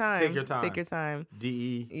 take your time. Take your time. Take your time.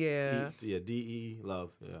 D-E. Yeah. D-E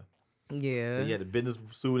Love. Yeah. Yeah. Yeah, the business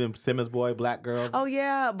suit and Simmons Boy, Black Girl. Oh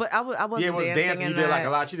yeah, but I wasn't yeah, it was dancing. dancing. in You did like that.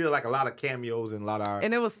 a lot. She did like a lot of cameos and a lot of art.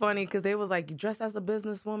 And it was funny because they was like, you dress as a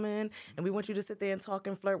businesswoman, and we want you to sit there and talk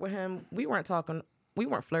and flirt with him. We weren't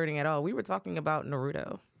flirting at all. We were talking about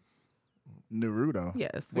Naruto. Naruto.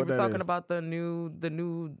 Yes, we What were that talking is? about the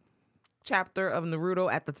new chapter of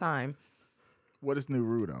Naruto at the time. What is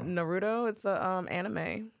Naruto? Naruto, it's a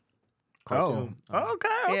anime. Cartoon. Oh,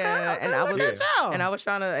 okay. Yeah, and I was look at y'all. and I was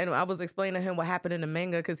trying to, and I was explaining to him what happened in the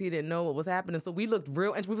manga because he didn't know what was happening. So we looked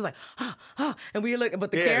real, and we was like, and we looked,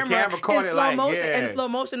 but the Yeah, the camera, camera caught in it slow like, motion, yeah. in slow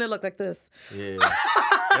motion, it looked like this. Yeah.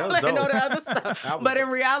 That was And all dope. the other stuff. That was But in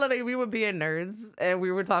dope. reality, we were being nerds, and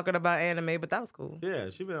we were talking about anime. But that was cool. Yeah,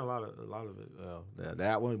 she been in a lot of it.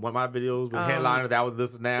 That one of my videos with headliner. That was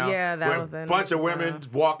This Now. yeah, that where was in a bunch This of women Now.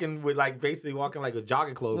 walking with basically walking like with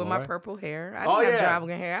jogging clothes With on. my right? purple hair, I Oh, didn't have yeah.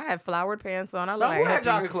 jogging hair. I had flowered pants on. I No, looked who like a had hippie.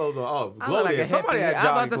 jogging clothes on? Oh, I looked like Gloria. a Somebody hippie. had I was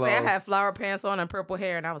about jogging to clothes. say I had flowered pants on and purple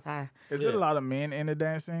hair, and I was high. Is it a lot of men into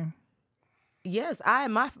dancing? Yes,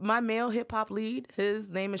 my male hip hop lead.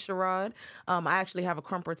 His name is Sherrod. I actually have a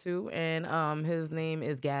crumper too, and his name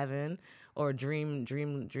is Gavin or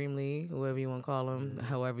Dreamly, whoever you want to call him,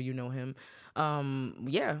 however you know him.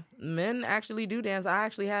 Yeah, men actually do dance. I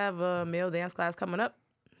actually have a male dance class coming up.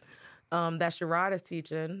 That Sherrod is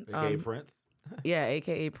teaching. AKA Prince. Yeah,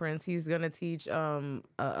 AKA Prince. He's gonna teach a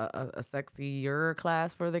sexier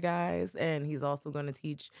class for the guys, and he's also gonna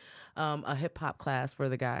teach a hip hop class for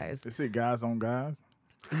the guys. Is it guys on guys?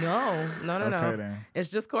 No. Okay, then.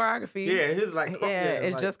 It's just choreography. Yeah, his like.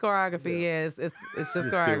 It's like- just choreography. Yeah, it's just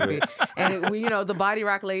stupid. choreography. And the Body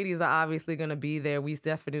Rock ladies are obviously gonna be there. We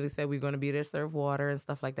definitely said we're gonna be there, serve water and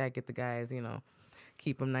stuff like that. Get the guys,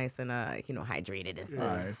 keep them nice and hydrated and stuff. All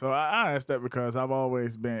right. So I asked that because I've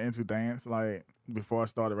always been into dance. Like before I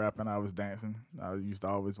started rapping, I was dancing. I used to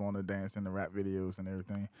always want to dance in the rap videos and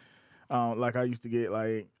everything. Like I used to get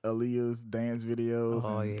like Aaliyah's dance videos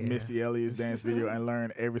and Missy Elliott's dance video and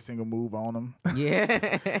learn every single move on them.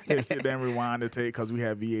 Yeah. And sit there and rewind the tape because we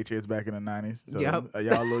had VHS back in the 90s. So Yep.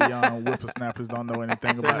 Y'all little young whippersnappers don't know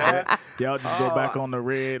anything about that. Y'all just go back on the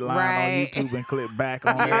red line Right. on YouTube and click back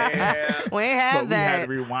on it. We ain't have But we that. had to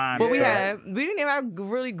rewind. But stuff. we didn't even have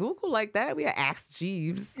really Google like that. We had Ask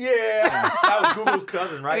Jeeves. Yeah, that was Google's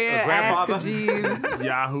cousin, right? Yeah, Grandfather. Ask Jeeves.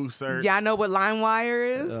 Yahoo search. Y'all know what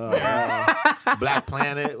LimeWire is? Black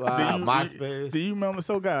Planet, MySpace. Do you remember?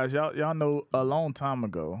 So guys, y'all know a long time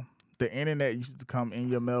ago, the internet used to come in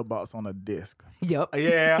your mailbox on a disc. Yep.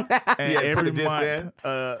 Yeah, And yeah. Put every the disc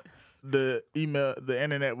in. month, the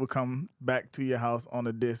internet would come back to your house on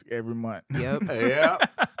a disc every month. Yep. Yeah,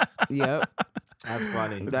 Yep. that's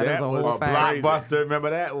funny. That is a whole Or fact. Blockbuster, remember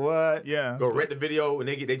that? What? Yeah. Go rent the video and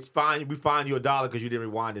we find you $1 because you didn't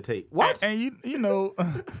rewind the tape. What? And you know,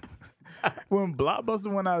 when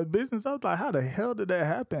Blockbuster went out of business, I was like, how the hell did that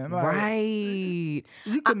happen? Like, Right.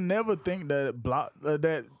 You could never think that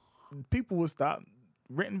that people would stop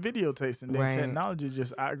renting videotapes, and then Right. technology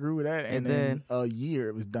just outgrew that, and It in did. a year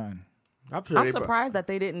it was done. I'm surprised that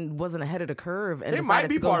they wasn't ahead of the curve and They might decided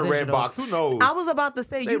be to go part of digital. Redbox. Who knows? I was about to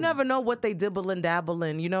say, you never know what they dibble and dabble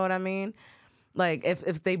in. You know what I mean? Like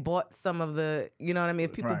if they bought some of the, you know what I mean?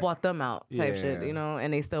 If people Right. bought them out type shit, Yeah. you know,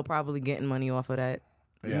 and they still probably getting money off of that.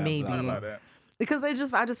 Maybe. Sorry about that. Because I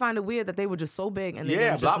just find it weird that they were just so big and then there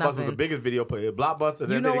Yeah, was just Blockbuster was nothing. the biggest video player. Blockbuster, You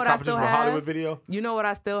then know they what I competition still with have? Hollywood Video. You know what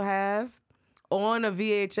I still have? On a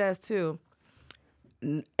VHS too.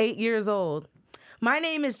 8 years old. My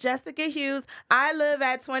name is Jessica Hughes. I live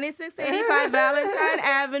at 2685 Valentine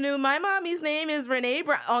Avenue. My mommy's name is Renee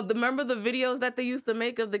Brown. Oh, remember the videos that they used to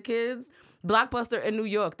make of the kids? Blockbuster in New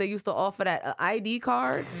York, they used to offer that ID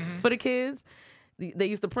card for the kids. They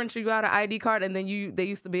used to print you out an ID card, and then they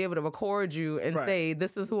used to be able to record you and Right. say,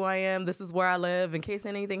 "This is who I am. This is where I live. In case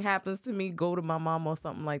anything happens to me, go to my mom," or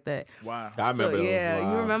something like that. Wow. I remember those. Yeah,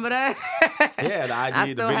 Wow. you remember that? Yeah, the ID, I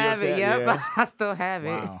the still video have it. chat, Yep, yeah. I still have it.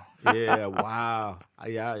 Wow. Yeah, wow.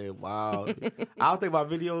 Yeah, wow. I was thinking about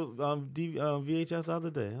video VHS the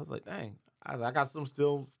other day. I was like, dang, I got some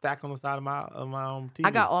still stacked on the side of my TV.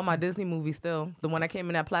 I got all my Disney movies still. The one that came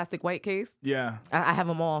in that plastic white case. Yeah. I have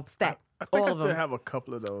them all stacked. I think all I of still them. have a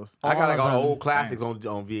couple of those. I got like all all of the them. old classics on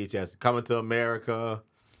VHS. Coming to America.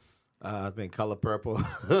 I think Color Purple.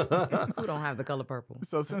 Who don't have the color purple?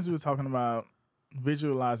 So since we were talking about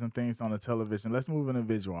visualizing things on the television, let's move into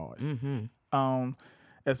visuals. Mm-hmm.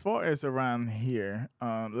 As far as around here,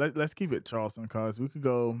 let's keep it Charleston because we could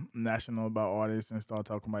go national about artists and start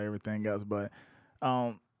talking about everything else. But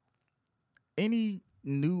any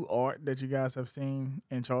new art that you guys have seen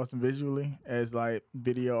in Charleston visually as like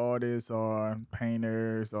video artists or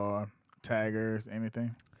painters or taggers,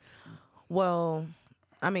 anything? Well,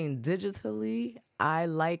 I mean, digitally, I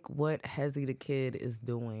like what Hezzy the Kid is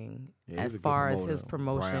doing Yeah, as he's a good far as promoter. his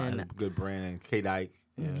promotion. Brand, good branding. K Dyke.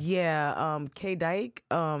 Yeah. Yeah, Kay Dyke,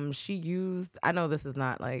 she used, I know this is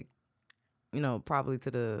not like, you know, probably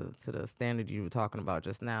to the standard you were talking about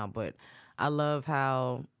just now, but I love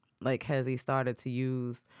how like Hezzy started to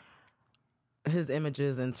use his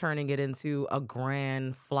images and turning it into a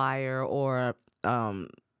grand flyer or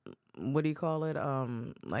what do you call it?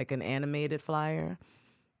 Like an animated flyer.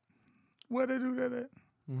 Where they do that at?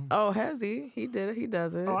 Oh, Hezzy, he did it. He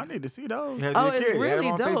does it. Oh, I need to see those. Hezzy Oh, the it's Kid. He had him really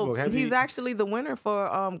on dope. Facebook. Hezzy- He's actually the winner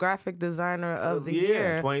for graphic designer of the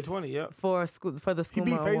year 2020. Yep. for the He SCUMA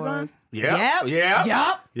beat Faison? Awards. Yep. Yep. Yeah.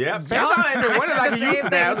 Yup. Yeah. Yup. Faison ain't been winning I like said he the used same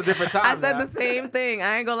to now. It's a thing. different time. I said now. the same thing.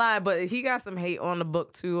 I ain't gonna lie, but he got some hate on the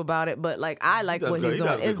book too about it. But like, I like does what good- he's he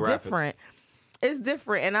does doing. good It's graphics. different. It's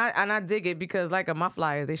different, and I dig it because like my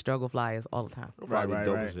flyers, they struggle flyers all the time. Probably Right,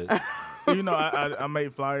 dope right, as shit. You know, I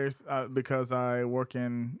made flyers because I work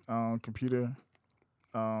in computer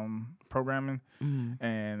programming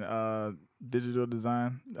and digital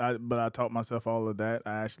design. But I taught myself all of that.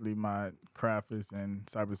 My craft is in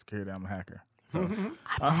cybersecurity. I'm a hacker. So,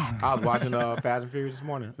 I was watching Fast and Furious this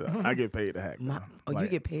morning. so I get paid to hack. My, though. you Like,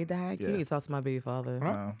 get paid to hack? You yes. need to talk to my baby father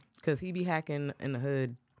uh, because he be hacking in the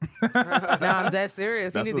hood. No, I'm dead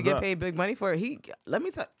serious. He That's need to what's get up. paid big money for it. Let me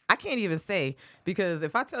tell. I can't even say because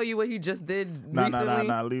if I tell you what he just did No, recently,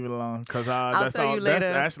 leave it alone. Because I'll tell you later.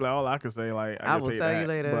 That's actually all I can say. Like I get will paid tell to you hack.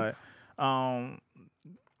 later.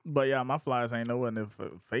 But yeah, my flyers ain't nowhere near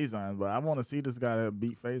Faison. But I want to see this guy that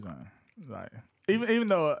beat Faison. Like even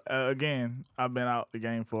though again I've been out the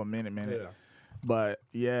game for a minute. Yeah. But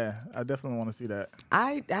yeah, I definitely want to see that.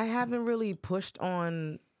 I haven't really pushed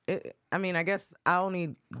on it. I mean, I guess I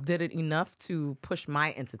only did it enough to push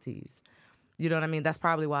my entities. You know what I mean? That's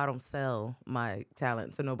probably why I don't sell my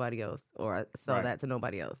talent to nobody else or I sell Right. that to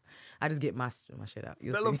nobody else. I just get my shit out.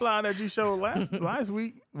 You'll That see. little flyer that you showed last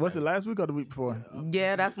week, was it last week or the week before?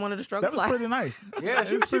 Yeah, that's one of the struggle That was flyers. pretty nice. Yeah,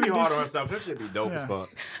 she It's be pretty hard on decent. herself. That should be dope as Yeah. fuck.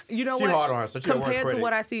 You know She what? hard on her, so she don't want Compared to credit.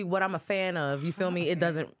 what I see, what I'm a fan of, you feel me? It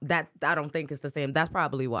doesn't. That I don't think it's the same. That's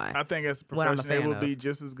probably why. I think as a What I'm a professional, it fan would of. be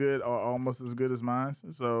just as good or almost as good as mine.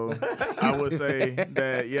 So I would say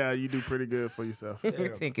that, yeah, you do pretty good for yourself.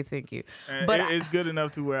 Thank you. And But it's good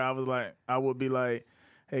enough to where I would be like,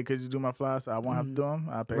 hey, could you do my flyers? So I won't have to do them.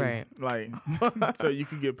 I'll pay Right. you. Like, so you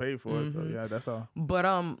can get paid for it. So yeah, that's all. But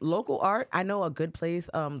local art, I know a good place.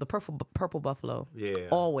 The Purple Buffalo. Yeah.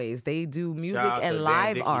 Always they do music Shout out to and Dan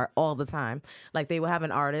live Dickey. art all the time. Like they will have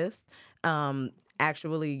an artist,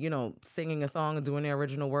 actually, singing a song and doing their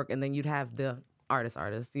original work, and then you'd have the artist,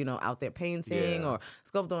 out there painting Yeah. or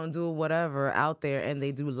sculpting, doing whatever out there, and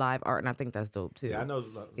they do live art, and I think that's dope too. Yeah, I know.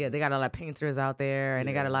 Yeah, they got a lot of painters out there, and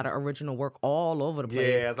they got a lot of original work all over the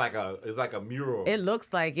place. Yeah, it's like a mural. It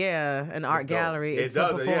looks like an art gallery. It It's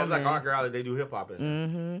does. a Yeah, it's like performance. art gallery. They do hip hop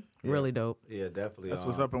in. Really dope. Yeah, definitely. That's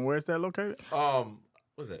what's up. And where's that located?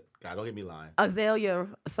 What's it? God, don't get me lying. Azalea,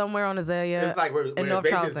 somewhere on Azalea. It's like we're in North basically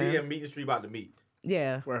Charleston. Azalea and Meeting Street about to meet.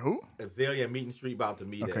 Yeah. Where who? Azalea and Meeting Street about to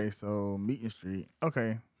meet. Okay, so Meeting Street.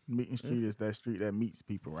 Okay, Meeting Street is that street that meets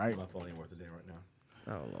people, right? My phone ain't worth a damn right now.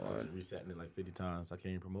 Oh I Lord. was resetting it like 50 times. I can't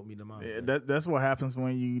even promote me to mine. Yeah, that's what happens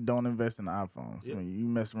when you don't invest in iPhones. When you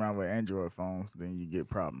mess around with Android phones, then you get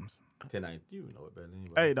problems. 1090. You know it better than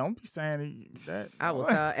anybody. Hey, don't be saying that. I will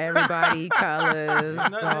tell everybody colors,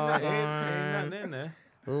 Ain't nothing doggone, in there.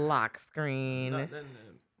 lock screen. Nothing in there.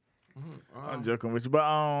 I'm joking with you, but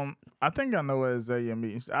I think I know where Azalea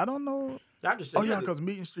Meeting Street. I don't know. Y'all just Oh yeah, because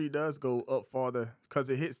Meeting Street does go up farther because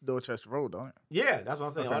it hits Dorchester Road, don't it? yeah, that's what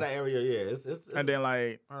I'm saying. Okay. All that area, yeah. It's And then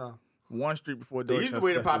like one street before the Dorchester. easiest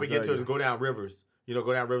way to that's probably get to it Azalea. is go down Rivers.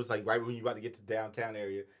 Go down Rivers like right when you about to get to downtown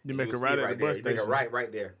area. You and make you'll a right see it at the bus there. You make a station.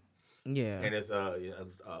 right there, Yeah. and it's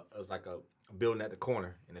it's like a building at the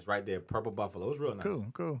corner, and it's right there. Purple Buffalo. It's real nice.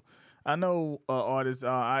 Cool. I know artist.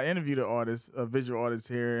 I interviewed an artist, a visual artist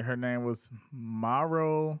here. Her name was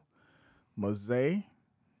Maro Mose.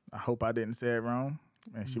 I hope I didn't say it wrong,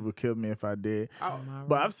 and she would kill me if I did.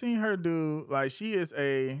 But I've seen her do she is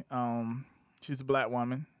she's a black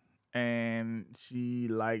woman, and she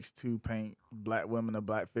likes to paint black women or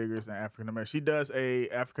black figures and African American. She does a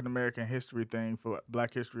African American history thing for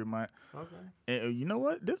Black History Month. Okay. And you know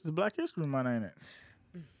what? This is Black History Month, ain't it?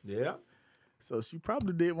 Yeah. So she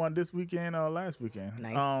probably did one this weekend or last weekend.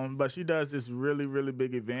 Nice. But she does this really, really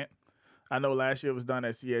big event. I know last year it was done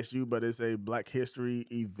at CSU, but it's a Black History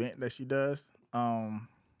event that she does.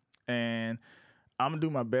 And I'm gonna do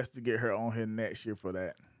my best to get her on here next year for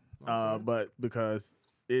that. But because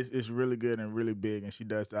it's really good and really big, and she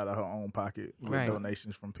does it out of her own pocket with Right.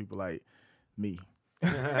 donations from people like me.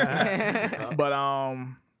 But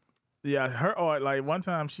yeah, her art. Like one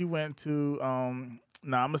time she went to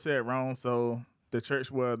now I'm gonna say it wrong. So the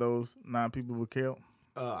church where those 9 people were killed.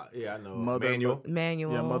 Yeah, I know. Mother- Manual.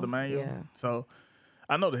 Manual. Yeah, Mother Manual. Yeah. So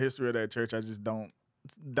I know the history of that church. I just don't.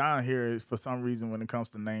 Down here, for some reason, when it comes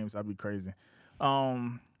to names, I'd be crazy.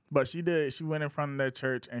 But she did. She went in front of that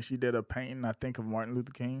church and she did a painting, I think, of Martin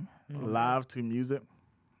Luther King live to music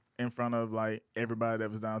in front of like everybody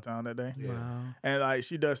that was downtown that day. Yeah. Wow. And like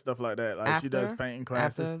she does stuff like that. Like she does After? painting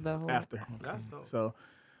classes After the whole- after. That's dope. So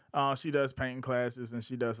she does painting classes and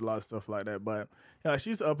she does a lot of stuff like that. But yeah,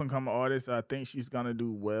 she's an up and coming artist. I think she's gonna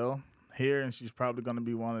do well here, and she's probably gonna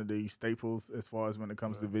be one of the staples as far as when it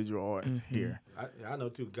comes to visual arts here. I know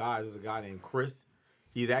 2 guys. There's a guy named Chris.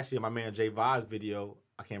 He's actually in my man Jay Vaz video.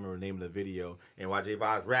 I can't remember the name of the video. And while Jay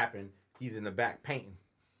Vaz rapping, he's in the back painting.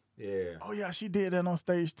 Yeah. Oh yeah, she did that on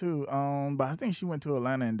stage too. But I think she went to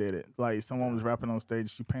Atlanta and did it. Like someone was rapping on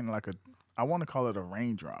stage. She painted like I want to call it a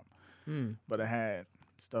raindrop, but it had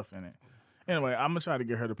stuff in it. Anyway, I'm gonna try to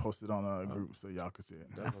get her to post it on a group so y'all can see it.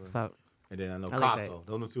 That's what's up. And then I know I like Casso.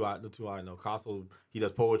 Those are the two I know. Casso, he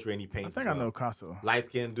does poetry and he I paints. think I know Casso. Light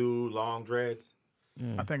skinned dude, long dreads.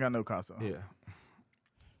 I think I know Casso. Yeah.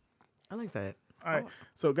 I like that. All right.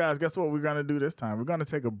 So guys, guess what we're gonna do this time? We're gonna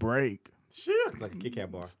take a break. Sure. Like a Kit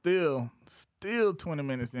Kat bar. Still 20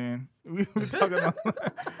 minutes in. We talking about,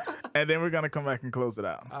 and then we're gonna come back and close it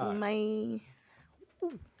out. My.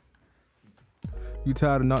 You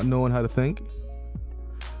tired of not knowing how to think?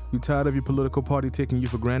 You tired of your political party taking you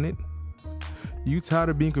for granted? You tired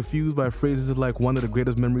of being confused by phrases like one of the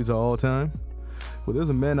greatest memories of all time? Well, there's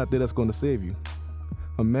a man out there that's going to save you.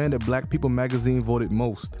 A man that Black People magazine voted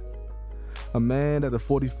most. A man that the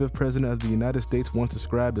 45th president of the United States once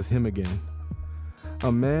described as him again.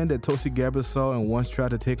 A man that Tulsi Gabbard saw and once tried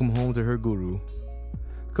to take him home to her guru.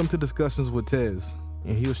 Come to Discussions with Tez,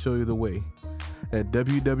 and he'll show you the way at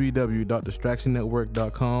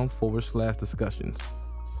www.distractionnetwork.com/discussions.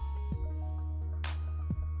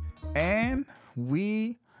 And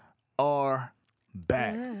we are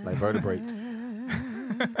back. Like vertebrates.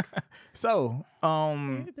 So,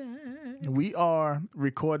 we are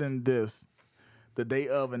recording this the day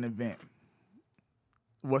of an event.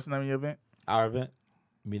 What's the name of your event? Our event,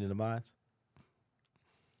 Meeting the Minds.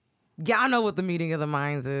 Y'all know what the Meeting of the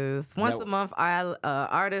Minds is. Once That- a month,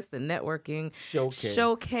 artists and networking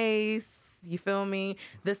showcase. You feel me?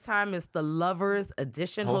 This time it's the Lovers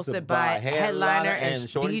Edition, hosted by Headliner and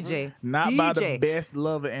DJ. Not by the best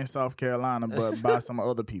lover in South Carolina, but by some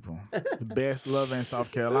other people. The best lover in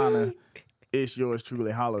South Carolina is yours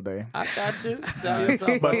truly, Holiday. I got you. Sell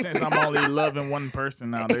yourself. But since I'm only loving one person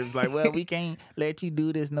now, they was like, well, we can't let you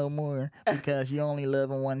do this no more because you only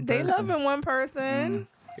loving one They person. loving one person.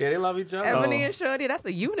 Yeah, they love each other. Ebony and Shorty, that's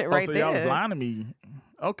a unit right so there. y'all was lying to me.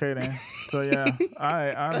 Okay, then. So, yeah, I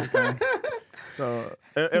understand. So,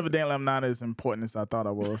 evidently, I'm not as important as I thought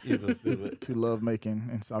I was You're so stupid. to love making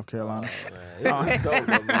in South Carolina. It's dope,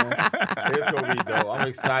 though, man. It's going to be dope. I'm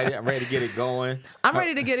excited. I'm ready to get it going. I'm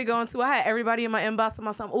ready to get it going too. I had everybody in my inbox to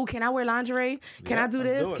myself, oh, can I wear lingerie? Can I do let's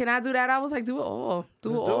this? do it. Can I do that? I was like, do it all.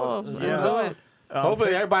 Do it Let's do it. all. Let's Let's do do it. it.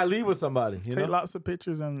 Hopefully, everybody leave with somebody. You Take know? lots of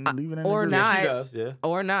pictures and leave it in or the group. not. She does, yeah.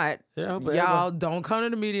 Or not. Yeah, hopefully Y'all everybody- don't come to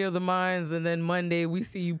the Meeting of the Minds and then Monday we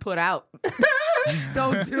see you put out.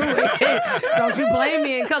 Don't do it. Don't you blame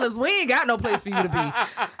me in colors. We ain't got no place for you to be.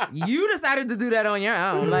 You decided to do that on your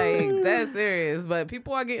own. Like, that's serious. But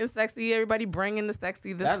people are getting sexy. Everybody bringing the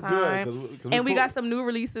sexy this That's good, time. 'cause And we put- got some new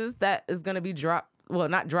releases that is going to be dropped. Well,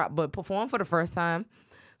 not dropped, but performed for the first time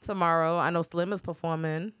tomorrow. I know Slim is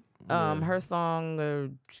performing. Her song,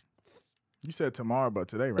 You said tomorrow, but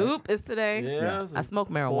today, right? Oop, it's today. Yeah. I smoke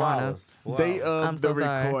 4 marijuana. hours. 4 Day hours. of I'm the so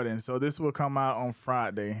sorry. recording. So this will come out on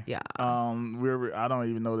Friday. Yeah. I don't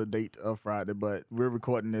even know the date of Friday, but we're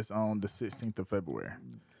recording this on the 16th of February.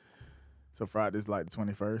 So Friday's like the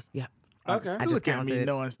 21st. Yeah. Okay. I just Look at me counted.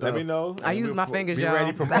 knowing stuff. Let me know. I and use we'll my put- fingers, be y'all.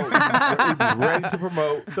 ready to promote. Be ready to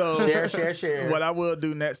promote. So Share. What I will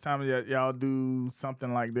do next time that y'all do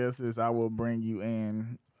something like this is I will bring you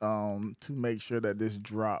in to make sure that this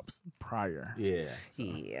drops prior. Yeah.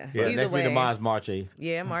 Yeah. Yeah, Either next way. Meeting the Minds, March 8th.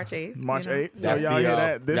 Yeah, March 8th. March you know. 8th. So That's y'all the, hear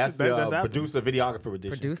that? that's the just happened. producer, videographer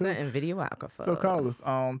edition. Producer and videographer. So Carlos,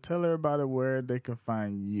 tell everybody where they can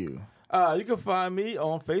find you. You can find me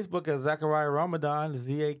on Facebook as Zachariah Ramadan,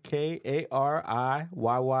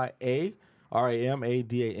 ZAKARIYYA or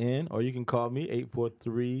you can call me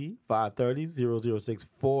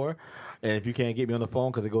 843-530-0064. And if you can't get me on the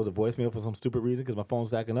phone because it goes to voicemail for some stupid reason because my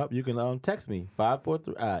phone's acting up, you can text me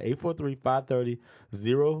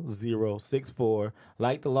 843-530-0064.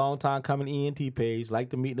 Like the Long Time Coming ENT page, like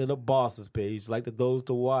the Meeting of the Bosses page, like the Those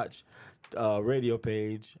to Watch radio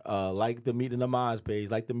page, like the Meeting of the Minds page,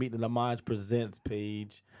 like the Meeting of the Minds Presents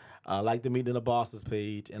page, like the Meeting of the Bosses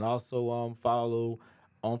page, and also follow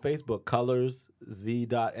on Facebook Colors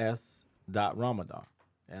Z.S.Ramadan.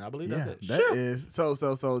 And I believe that's it. That is so.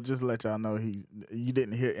 Just to let y'all know, you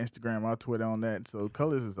didn't hear Instagram or Twitter on that. So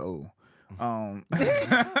Colors is old. No,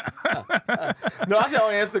 I said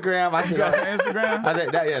on Instagram. I said You got some Instagram? I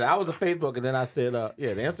said that was a Facebook, and then I said the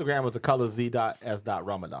Instagram was the Colors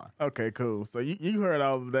Z.S.Ramadan. Okay, cool. So you heard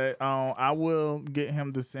all of that. I will get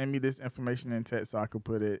him to send me this information in text so I can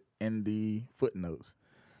put it in the footnotes.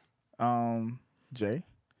 Jay.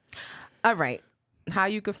 All right. How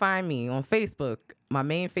you can find me on Facebook. My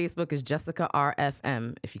main Facebook is Jessica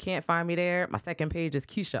RFM. If you can't find me there, my second page is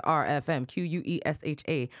Keisha RFM,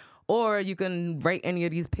 QUESHA. Or you can rate any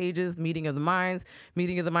of these pages, Meeting of the Minds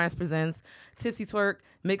Presents, Tipsy Twerk,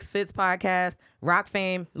 Mixed Fits Podcast, Rock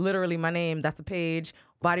Fame, literally my name, that's a page.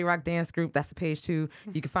 Body Rock Dance Group, that's a page too.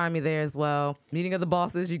 You can find me there as well. Meeting of the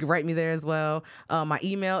Bosses, you can write me there as well. My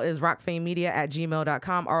email is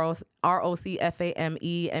rockfamemedia@gmail.com,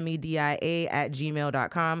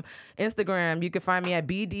 ROCFAMEMEDIA@gmail.com. Instagram, you can find me at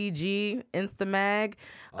BDG Instamag.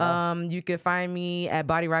 You can find me at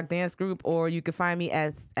Body Rock Dance Group, or you can find me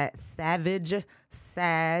at Savage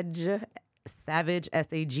SAG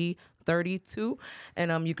 32,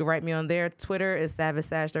 and you can write me on there. Twitter is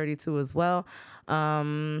SavageSag32 as well.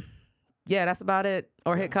 Yeah, that's about it.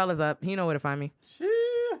 Or hit Colors up. You know where to find me.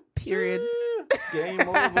 Period. Game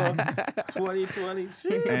over. 2020. And this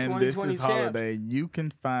 2020 is champs. Holiday. You can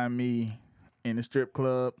find me in the strip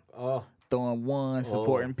club. Oh, throwing one,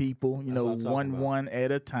 supporting people. You know, what I'm talking one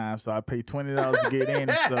at a time. So I pay $20 to get in.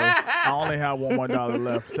 So I only have $1 more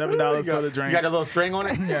left. $7 for the drink. You got a little string on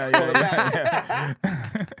it? Yeah.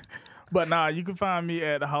 But nah, you can find me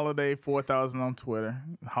at Holiday 4000 on Twitter,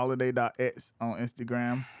 holiday.x on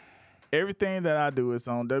Instagram. Everything that I do is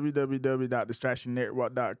on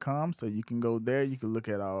www.distractionnetwork.com. So you can go there. You can look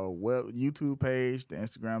at our YouTube page, the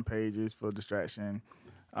Instagram pages for Distraction,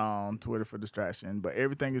 Twitter for Distraction. But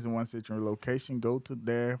everything is in one central location. Go to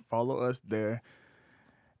there, follow us there,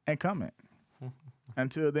 and comment.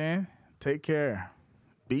 Until then, take care.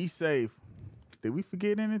 Be safe. Did we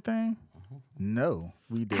forget anything? No,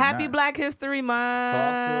 we did Happy not. Black History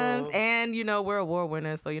Month. Talk to And, we're award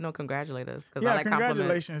winners, so, congratulate us. Because Yeah, I like compliments.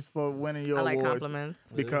 congratulations for winning your I like awards. compliments.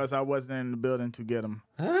 Because I wasn't in the building to get them.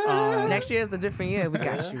 Next year is a different year. We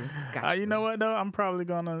got you. Got you. You know what, though? I'm probably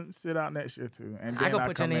going to sit out next year, too. And then I go I'll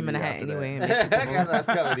put your come name in the you hat after that. anyway. And make people That's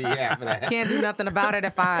coming to you after that. can't do nothing about it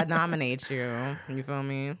if I nominate you. You feel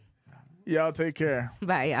me? Y'all take care.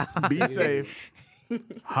 Bye, y'all. Be safe.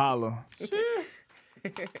 Holla.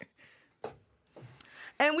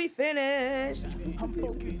 And we finished. I'm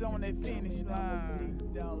focused on that finish line.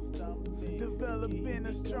 Developing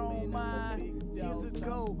a strong mind. Years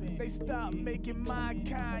ago, they stopped making my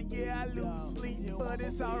kind. Yeah, I lose sleep, but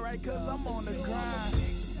it's alright, cause I'm on the grind.